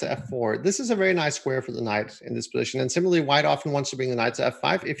bring the knight to f4. This is a very nice square for the knight in this position. And similarly, white often wants to bring the knight to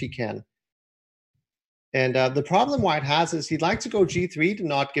f5 if he can. And the problem white has is he'd like to go g3 to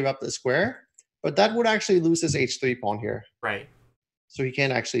not give up the square, but that would actually lose his h3 pawn here. Right. So he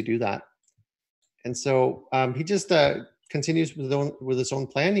can't actually do that. And so he just continues with his own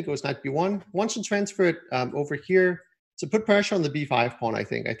plan. He goes knight b1, wants to transfer it over here to put pressure on the b5 pawn, I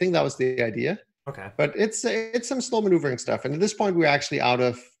think. I think that was the idea. Okay. But it's some slow maneuvering stuff. And at this point, we're actually out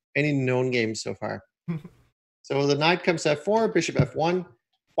of any known games so far. So the knight comes to f4, bishop f1.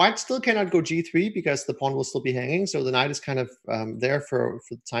 White still cannot go g3 because the pawn will still be hanging. So the knight is kind of there for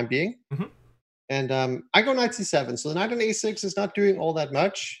the time being. Mm-hmm. And I go knight c7. So the knight on a6 is not doing all that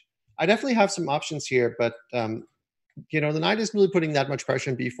much. I definitely have some options here, but the knight isn't really putting that much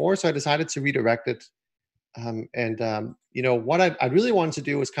pressure on b4. So I decided to redirect it. What I really wanted to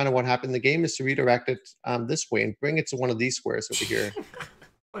do was kind of what happened in the game is to redirect it this way and bring it to one of these squares over here.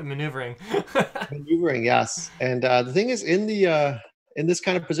 Maneuvering. Maneuvering, yes. And the thing is, in this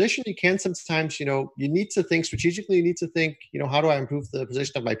kind of position, you can sometimes, you need to think strategically. You need to think, how do I improve the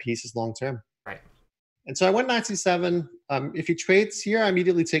position of my pieces long term? Right. And so I went knight c7. If he trades here, I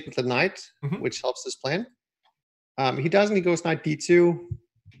immediately take with the knight, Mm-hmm. which helps this plan. He doesn't. He goes knight d2.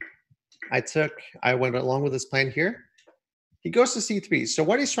 I went along with this plan here. He goes to c3. So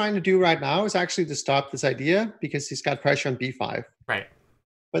what he's trying to do right now is actually to stop this idea because he's got pressure on b5. Right.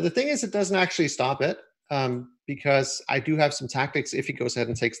 But the thing is, it doesn't actually stop it because I do have some tactics if he goes ahead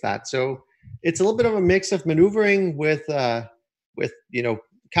and takes that. So it's a little bit of a mix of maneuvering with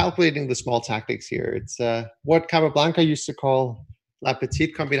calculating the small tactics here. It's what Capablanca used to call la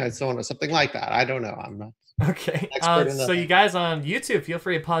petite combinaison or something like that. I don't know. I'm not. Okay. Expert in So you guys on YouTube, feel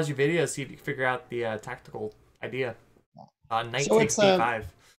free to pause your video, see if you can figure out the tactical idea. Knight So takes it's, d5.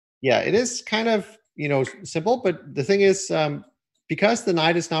 Yeah, it is kind of simple, but the thing is, because the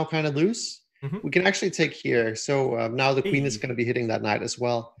knight is now kind of loose, Mm-hmm. we can actually take here. So now the queen is Hey. going to be hitting that knight as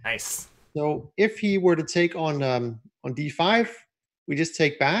well. Nice. So if he were to take on d5, we just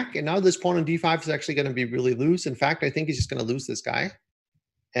take back, and now this pawn on d5 is actually going to be really loose. In fact, I think he's just going to lose this guy.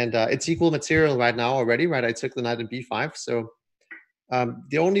 And it's equal material right now already, right? I took the knight on b5. So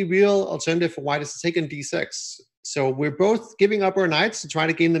the only real alternative for white is to take on d6. So we're both giving up our knights to try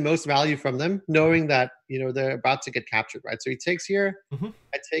to gain the most value from them, knowing that they're about to get captured, right? So he takes here, Mm-hmm.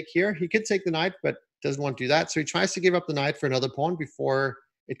 I take here. He could take the knight, but doesn't want to do that. So he tries to give up the knight for another pawn before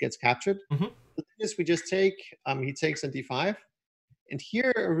it gets captured. Mm-hmm. The thing is, we just take. He takes on d5, and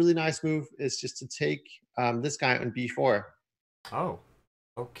here a really nice move is just to take this guy on b4. Oh.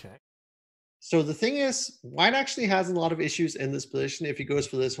 Okay. So the thing is, white actually has a lot of issues in this position if he goes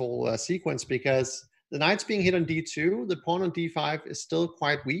for this whole sequence, because the knight's being hit on d2, the pawn on d5 is still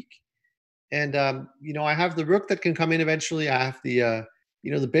quite weak, And I have the rook that can come in eventually. I have the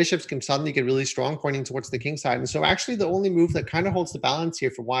bishops can suddenly get really strong, pointing towards the king side. And so actually, the only move that kind of holds the balance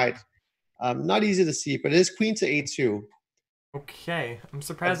here for white, not easy to see, but it is queen to a2. Okay, I'm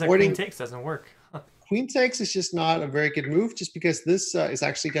surprised that queen Avoiding takes doesn't work. queen takes is just not a very good move, just because this is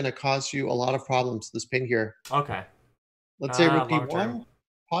actually going to cause you a lot of problems. This pin here. Okay. Let's say rook Long term. b1,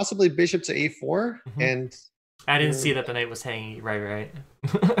 possibly bishop to a4, and I didn't see that the knight was hanging. Right.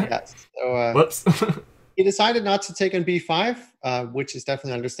 yes. So Whoops. he decided not to take on b5, which is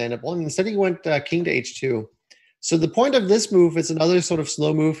definitely understandable. And instead, he went king to h2. So the point of this move is another sort of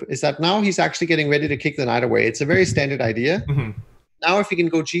slow move, is that now he's actually getting ready to kick the knight away. It's a very standard idea. Now, if he can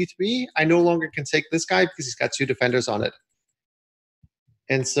go g3, I no longer can take this guy because he's got two defenders on it.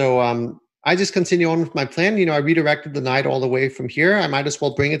 And so I just continue on with my plan. I redirected the knight all the way from here. I might as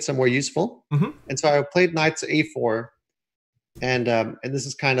well bring it somewhere useful. And so I played knight to a4. And this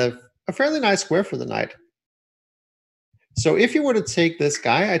is kind of a fairly nice square for the knight. So if you were to take this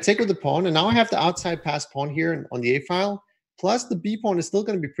guy, I take with the pawn, and now I have the outside pass pawn here on the a file. Plus, the b pawn is still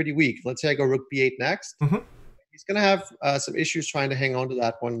going to be pretty weak. Let's say I go rook b8 next. He's going to have some issues trying to hang on to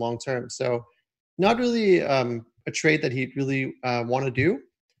that one long term. So not really a trade that he'd really want to do.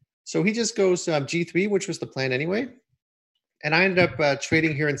 So he just goes g3, which was the plan anyway. And I ended up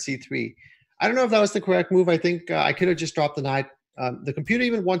trading here in c3. I don't know if that was the correct move. I think I could have just dropped the knight. The computer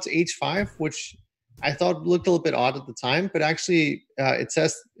even wants h5, which I thought looked a little bit odd at the time. But actually, it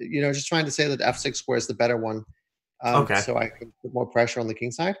says, just trying to say that f6 square is the better one. So I can put more pressure on the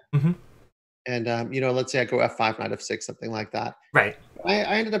king side. And, let's say I go f5, knight f6, something like that. Right. I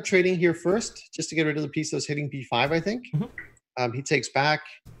ended up trading here first just to get rid of the piece that was hitting b5, I think. He takes back.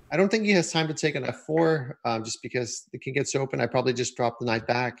 I don't think he has time to take an f4 just because the king gets open. I probably just drop the knight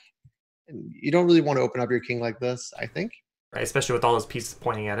back. And you don't really want to open up your king like this, I think. Right, especially with all those pieces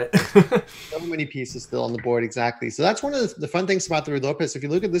pointing at it. So many pieces still on the board, exactly. So that's one of the fun things about the Ruy Lopez. If you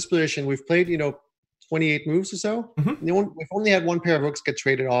look at this position, we've played, 28 moves or so. We've only had one pair of rooks get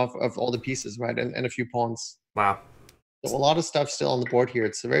traded off of all the pieces, right? And a few pawns. Wow. So a lot of stuff still on the board here.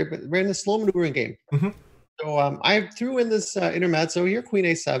 It's a very slow maneuvering game. So I threw in this intermezzo here, queen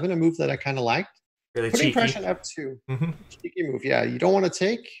a7, a move that I kind of liked. Really Putting cheeky. pressure on f2. Cheeky move, yeah. You don't want to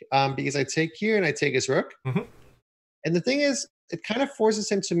take because I take here and I take his rook. And the thing is, it kind of forces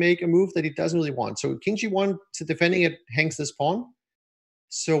him to make a move that he doesn't really want. So king g1 to defending it hangs this pawn.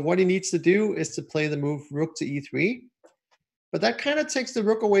 So what he needs to do is to play the move rook to e3. But that kind of takes the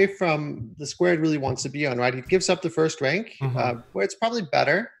rook away from the square it really wants to be on, right? It gives up the first rank, where it's probably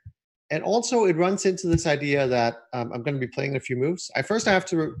better. And also, it runs into this idea that I'm going to be playing a few moves. I have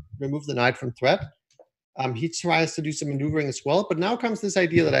to remove the knight from threat. He tries to do some maneuvering as well. But now comes this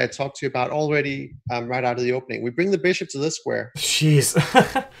idea that I had talked to you about already right out of the opening. We bring the bishop to this square. Jeez.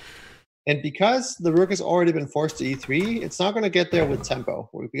 And because the rook has already been forced to e3, it's not going to get there with tempo,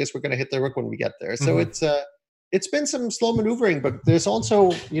 because we're going to hit the rook when we get there. So it's been some slow maneuvering, but there's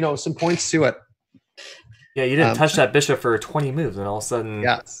also, some points to it. Yeah, you didn't touch that bishop for 20 moves, and all of a sudden...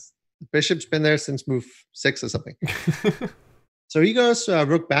 Yes. The bishop's been there since move 6 or something. So he goes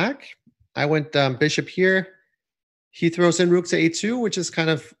rook back. I went bishop here. He throws in rook to a2, which is kind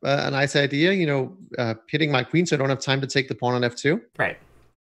of a nice idea, hitting my queen so I don't have time to take the pawn on f2. Right.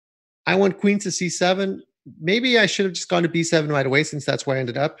 I went queen to c7. Maybe I should have just gone to b7 right away, since that's where I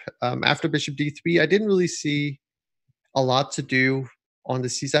ended up. After bishop d3, I didn't really see a lot to do on the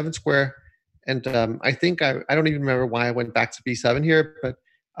c7 square. And I think I don't even remember why I went back to b7 here. But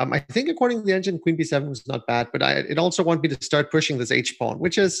I think according to the engine, queen b7 was not bad. But it also wanted me to start pushing this h-pawn,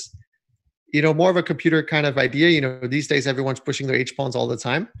 which is, more of a computer kind of idea. These days, everyone's pushing their h-pawns all the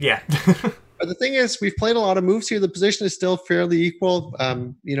time. Yeah. But the thing is, we've played a lot of moves here. The position is still fairly equal.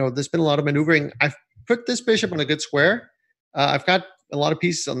 There's been a lot of maneuvering. I've put this bishop on a good square. I've got a lot of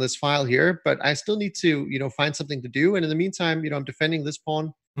pieces on this file here, but I still need to, find something to do. And in the meantime, I'm defending this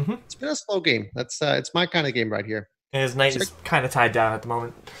pawn. It's been a slow game. It's my kind of game right here. And his knight is kind of tied down at the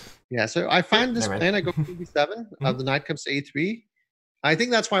moment. Yeah, so I find this plan. I go queen b7. The knight comes to a3. I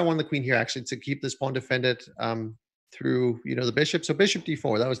think that's why I won the queen here, actually, to keep this pawn defended through, the bishop. So bishop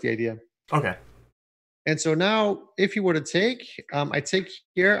d4, that was the idea. Okay. And so now, if you were to take, I take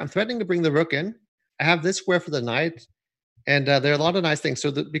here. I'm threatening to bring the rook in. I have this square for the knight. And there are a lot of nice things.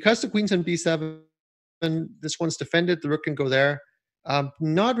 So because the queen's on b7, this one's defended, the rook can go there.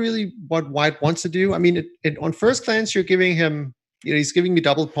 Not really what white wants to do. I mean, on first glance, you're giving him, he's giving me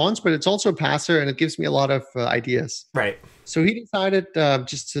double pawns, but it's also a passer, and it gives me a lot of ideas. Right. So he decided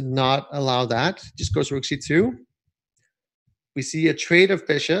just to not allow that. Just goes rook c2. We see a trade of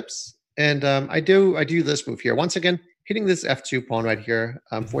bishops, and I do this move here. Once again, hitting this f2 pawn right here,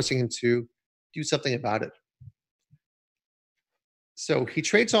 forcing him to do something about it. So he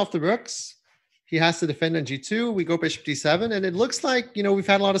trades off the rooks. He has to defend on g2. We go bishop d7, and it looks like we've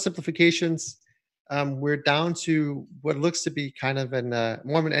had a lot of simplifications. We're down to what looks to be kind of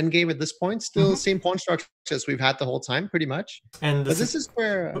more of an end game at this point. Still same pawn structure as we've had the whole time, pretty much. And but this is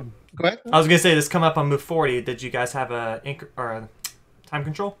where. Go ahead. I was gonna say this come up on move 40. Did you guys have a time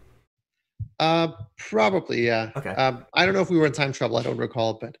control? Probably, yeah. Okay. I don't know if we were in time trouble. I don't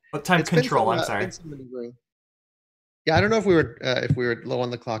recall, but time control. I'm sorry. Yeah, I don't know if we were low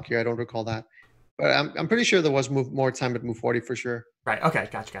on the clock here. I don't recall that, but I'm pretty sure there was more time at move 40 for sure. Right. Okay.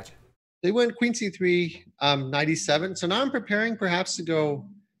 Gotcha. They went queen c3, 97. So now I'm preparing perhaps to go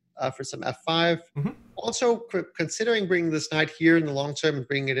for some f5. Also considering bringing this knight here in the long term and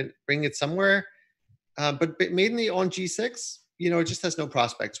bring it somewhere, but mainly on g6. It just has no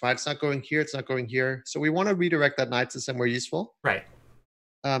prospects, right? It's not going here. It's not going here. So we want to redirect that knight to somewhere useful. Right.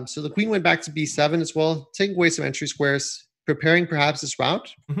 So the queen went back to b7 as well, taking away some entry squares, preparing perhaps this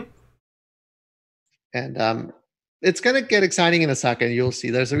route. And it's going to get exciting in a second. You'll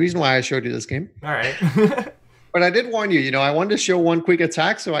see. There's a reason why I showed you this game. All right. But I did warn you, I wanted to show one quick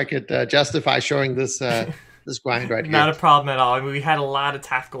attack so I could justify showing this this grind right here. Not a problem at all. I mean, we had a lot of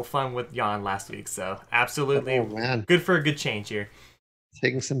tactical fun with Jan last week, so absolutely good for a good change here.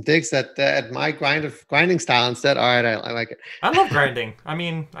 Taking some digs at my grinding style instead. All right, I like it. I love grinding. I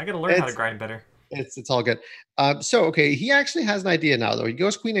mean, I got to learn how to grind better. It's all good. So, okay, he actually has an idea now, though. He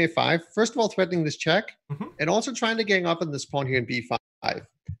goes queen a5. First of all, threatening this check, and also trying to gang up on this pawn here in b5.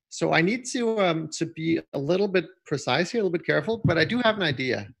 So I need to be a little bit precise here, a little bit careful, but I do have an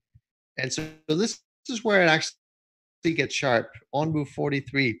idea. And so this is where it actually gets sharp on move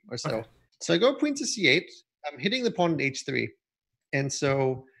 43 or so. Okay. So I go queen to c8. I'm hitting the pawn in h3. And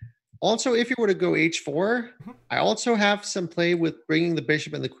so also, if you were to go h4, I also have some play with bringing the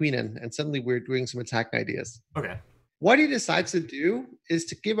bishop and the queen in, and suddenly we're doing some attack ideas. Okay. What he decides to do is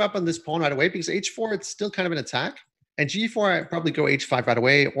to give up on this pawn right away, because h4, it's still kind of an attack. And g4, I probably go h5 right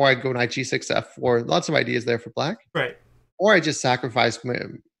away, or I go knight g6 to f4. Lots of ideas there for black. Right. Or I just sacrifice.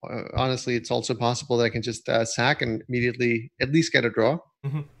 Honestly, it's also possible that I can just sack and immediately at least get a draw.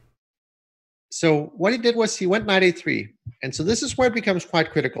 So what he did was he went knight a3. And so this is where it becomes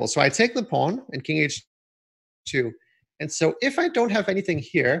quite critical. So I take the pawn and king h2. And so if I don't have anything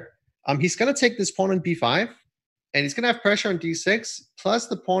here, he's going to take this pawn on b5. And he's going to have pressure on d6. Plus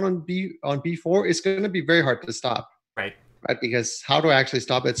the pawn on b4 is going to be very hard to stop. Right. Because how do I actually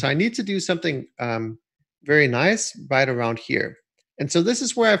stop it? So I need to do something very nice right around here. And so this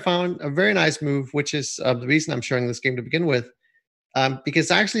is where I found a very nice move, which is the reason I'm showing this game to begin with.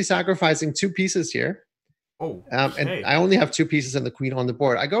 Because actually sacrificing two pieces here. Oh, okay. And I only have two pieces and the queen on the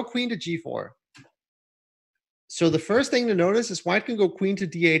board. I go queen to g4. So the first thing to notice is white can go queen to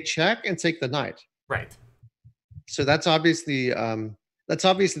d8 check and take the knight. Right. So that's obviously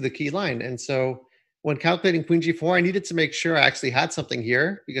the key line. And so when calculating queen g4, I needed to make sure I actually had something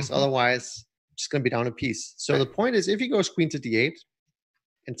here, because otherwise I'm just going to be down a piece. So the point is, if he goes queen to d8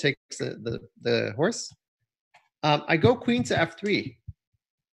 and takes the horse, I go queen to f3.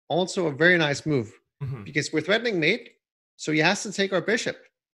 Also a very nice move, because we're threatening mate, so he has to take our bishop.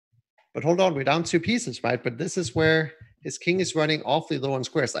 But hold on, we're down two pieces, right? But this is where his king is running awfully low on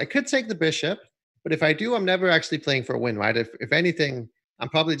squares. I could take the bishop, but if I do, I'm never actually playing for a win, right? If anything, I'm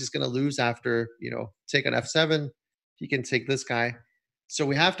probably just going to lose after, take on f7. He can take this guy. So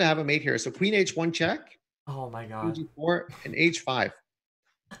we have to have a mate here. So queen h1 check. Oh my God. Queen g4 and h5.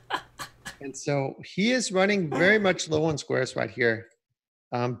 And so he is running very much low on squares right here.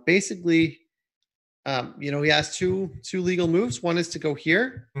 Basically, he has two legal moves. One is to go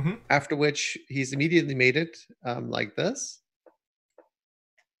here, after which he's immediately mated like this.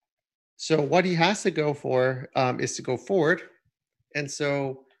 So what he has to go for is to go forward. And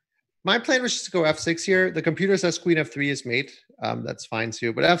so my plan was just to go f6 here. The computer says queen f3 is mate. That's fine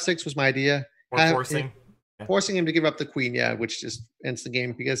too. But f6 was my idea. Or forcing him to give up the queen, which just ends the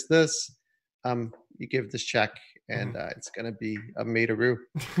game, because this, you give this check, and it's going to be a mate-a-roo.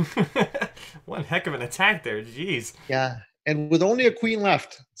 One heck of an attack there. Jeez. Yeah. And with only a queen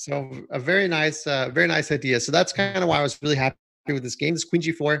left. So a very nice idea. So that's kind of why I was really happy with this game. This queen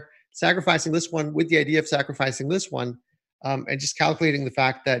g4, sacrificing this one with the idea of sacrificing this one, and just calculating the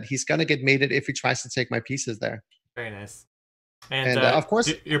fact that he's going to get mated if he tries to take my pieces there. Very nice. And of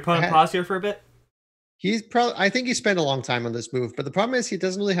course, your opponent paused here for a bit? I think he spent a long time on this move, but the problem is he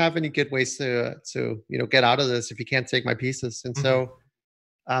doesn't really have any good ways to get out of this if he can't take my pieces. And so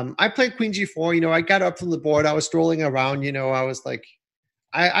I played queen g4. I got up from the board. I was strolling around. I was like,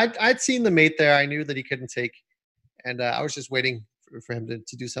 I'd seen the mate there. I knew that he couldn't take, and I was just waiting for him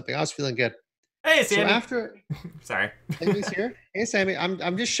to do something. I was feeling good. Hey, So Sammy. after Sorry. Sammy's here. Hey, Sammy.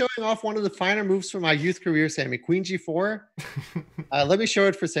 I'm just showing off one of the finer moves from my youth career, Sammy. Queen G4. Let me show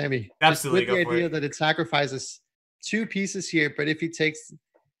it for Sammy. Just Absolutely, with go the for idea it. that it sacrifices two pieces here, but if he takes,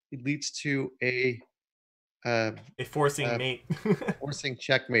 it leads to uh, A forcing a mate. forcing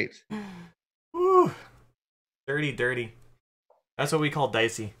checkmate. Woo. Dirty, dirty. That's what we call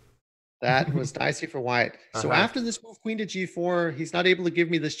dicey. That was dicey for white. So Uh-huh. after this move, queen to g4, he's not able to give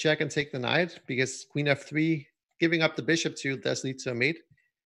me this check and take the knight because queen f3, giving up the bishop too, does lead to a mate.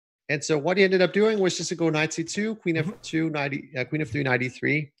 And so what he ended up doing was just to go knight c2, queen Mhm. f2, queen f3, knight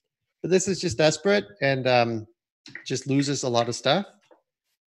e3. But this is just desperate and just loses a lot of stuff.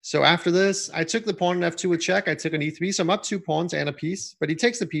 So after this, I took the pawn on f2 with check. I took an e3, so I'm up 2 pawns and a piece, but he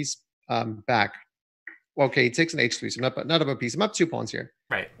takes the piece back. Okay, he takes an h3, so not up a piece. I'm up 2 pawns here.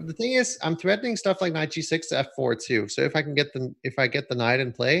 Right. But the thing is, I'm threatening stuff like knight g6 to f4 too. So if I get the knight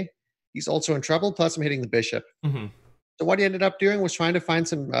in play, he's also in trouble. Plus, I'm hitting the bishop. Mm-hmm. So what he ended up doing was trying to find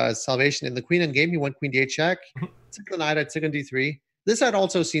some salvation in the queen end game. He went queen d8 check, took the knight. I took on d3. This I'd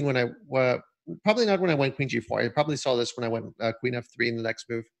also seen when I probably not when I went queen g4. I probably saw this when I went queen f3 in the next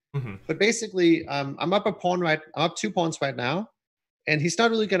move. Mm-hmm. But basically, I'm up a pawn right. I'm up 2 pawns right now, and he's not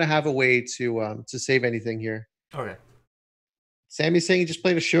really going to have a way to save anything here. Okay. Sammy's saying he just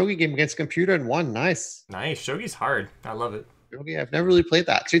played a shogi game against a computer and won. Nice. Nice. Shogi's hard. I love it. Shogi, I've never really played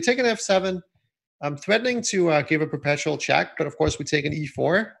that. So you take an f7. I'm threatening to give a perpetual check, but of course we take an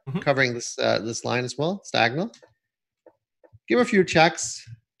e4, covering this line as well, diagonal. Give a few checks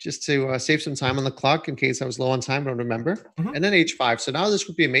just to save some time on the clock in case I was low on time. I don't remember. And then h5. So now this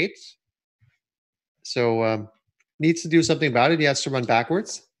would be a mate. So needs to do something about it. He has to run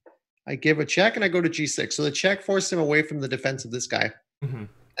backwards. I give a check and I go to g6. So the check forced him away from the defense of this guy. Mm-hmm.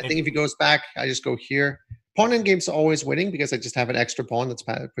 I think if he goes back, I just go here. Pawn in game's always winning because I just have an extra pawn that's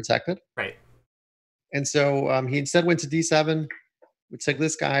protected. Right. And so he instead went to d7. We took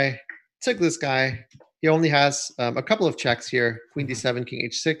this guy, took this guy. He only has a couple of checks here, queen d7, king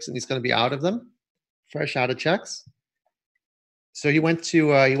h6, and he's going to be out of them, fresh out of checks. So he went to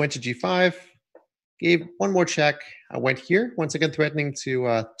g5, gave one more check. I went here, once again threatening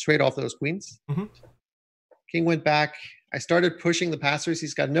to trade off those queens. King went back. I started pushing the passers.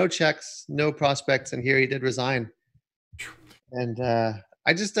 He's got no checks, no prospects, and here he did resign. And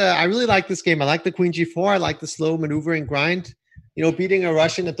I really like this game. I like the queen g4. I like the slow maneuvering grind. You know, beating a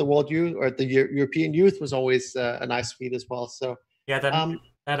Russian at the World Youth or at the European Youth was always a nice feat as well. So yeah,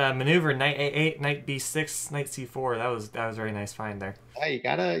 that maneuver, knight a8, knight b6, knight c4. That was a very nice find there. Yeah,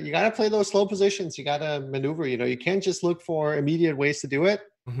 you gotta play those slow positions. You gotta maneuver. You know, you can't just look for immediate ways to do it.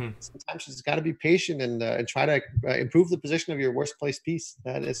 Sometimes you just got to be patient and try to improve the position of your worst placed piece.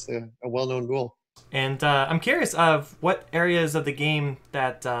 That is a well-known rule. And I'm curious of what areas of the game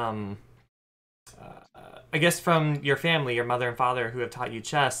that I guess from your family, your mother and father who have taught you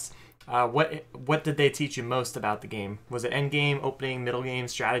chess. What did they teach you most about the game? Was it endgame, opening, middle game,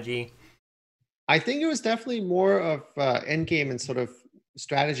 strategy? I think it was definitely more of endgame and sort of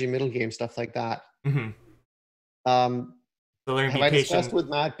strategy, middle game stuff like that. So learn to Have be I discussed patient. with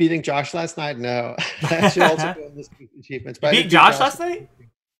Matt beating Josh last night? No. That should also go in this achievements. You But beat Josh last night?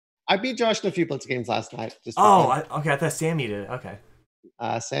 I beat Josh in a few blitz games last night. Just okay. I thought Sammy did it. Okay.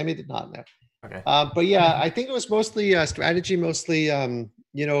 Sammy did not know. Okay. But yeah, I think it was mostly strategy, mostly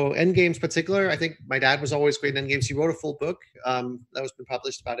you know, end games particular. I think my dad was always great in end games. He wrote a full book that was been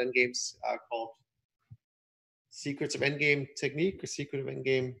published about end games called Secrets of Endgame Technique or Secret of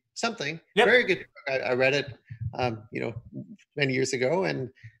Endgame something. Yep. Very good book. I read it, you know, many years ago and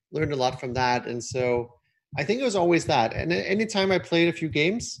learned a lot from that. And so I think it was always that. And anytime I played a few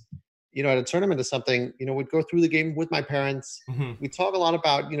games, you know, at a tournament or something, you know, we'd go through the game with my parents. We talk a lot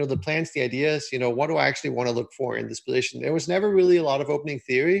about, you know, the plans, the ideas, you know, what do I actually want to look for in this position? There was never really a lot of opening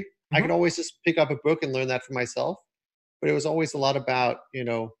theory. I could always just pick up a book and learn that for myself. But it was always a lot about, you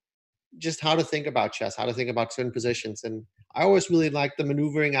know, just how to think about chess, how to think about certain positions. And I always really liked the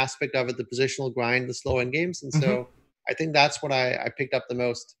maneuvering aspect of it, the positional grind, the slow end games. And so I think that's what I picked up the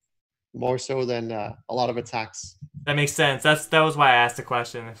most, more so than a lot of attacks. That makes sense. That was why I asked the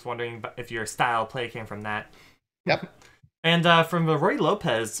question. I was wondering if your style of play came from that. Yep. And from Roy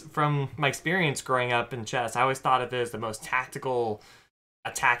Lopez, from my experience growing up in chess, I always thought of it as the most tactical,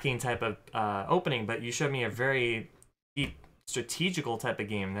 attacking type of opening. But you showed me a very deep, strategical type of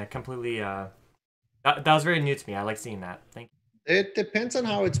game that completely that was very new to me. I like seeing that. Thank you. It depends on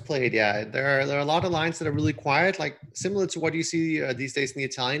how it's played. Yeah, there are a lot of lines that are really quiet, like similar to what you see these days in the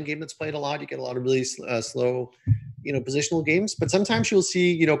Italian game that's played a lot. You get a lot of really slow, you know, positional games. But sometimes you'll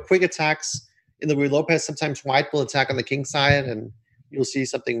see, you know, quick attacks in the Ruy Lopez. Sometimes white will attack on the king side, and you'll see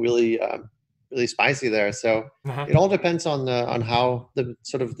something really really spicy there. So Uh-huh. it all depends on how the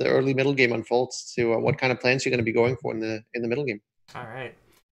sort of the early middle game unfolds to what kind of plans you're going to be going for in the middle game. All right.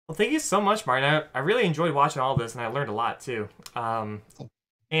 Well, thank you so much, Martin. I really enjoyed watching all this, and I learned a lot too. I was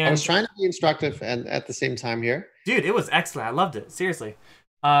And trying to be instructive and at the same time here. dude, it was excellent. I loved it. Seriously.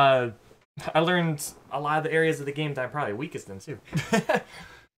 Uh, I learned a lot of the areas of the game that I'm probably weakest in too.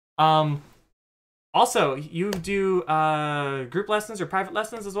 um, Also, you do group lessons or private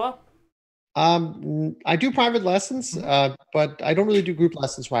lessons as well? I do private lessons, but I don't really do group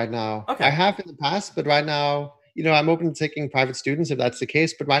lessons right now. I Okay. have in the past, but right now, I'm open to taking private students if that's the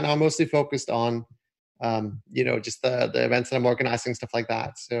case. But right now, I'm mostly focused on, just the events that I'm organizing, stuff like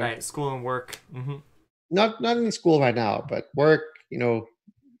that. So Right, school and work. not in school right now, but work,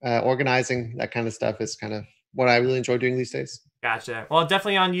 organizing that kind of stuff is kind of what I really enjoy doing these days. Gotcha. Well,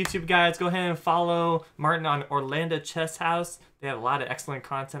 definitely on YouTube, guys. Go ahead and follow Martin on Orlando Chess House. They have a lot of excellent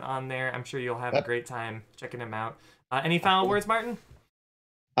content on there. I'm sure you'll have a Yep. great time checking them out. Any final words, Martin?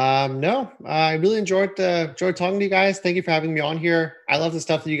 No, I really enjoyed talking to you guys. Thank you for having me on here. I love the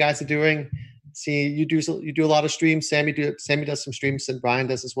stuff that you guys are doing. See, you do a lot of streams. Sammy does some streams, and Brian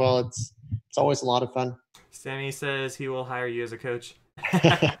does as well. It's always a lot of fun. Sammy says he will hire you as a coach.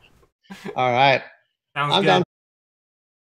 All right, Sounds I'm good. down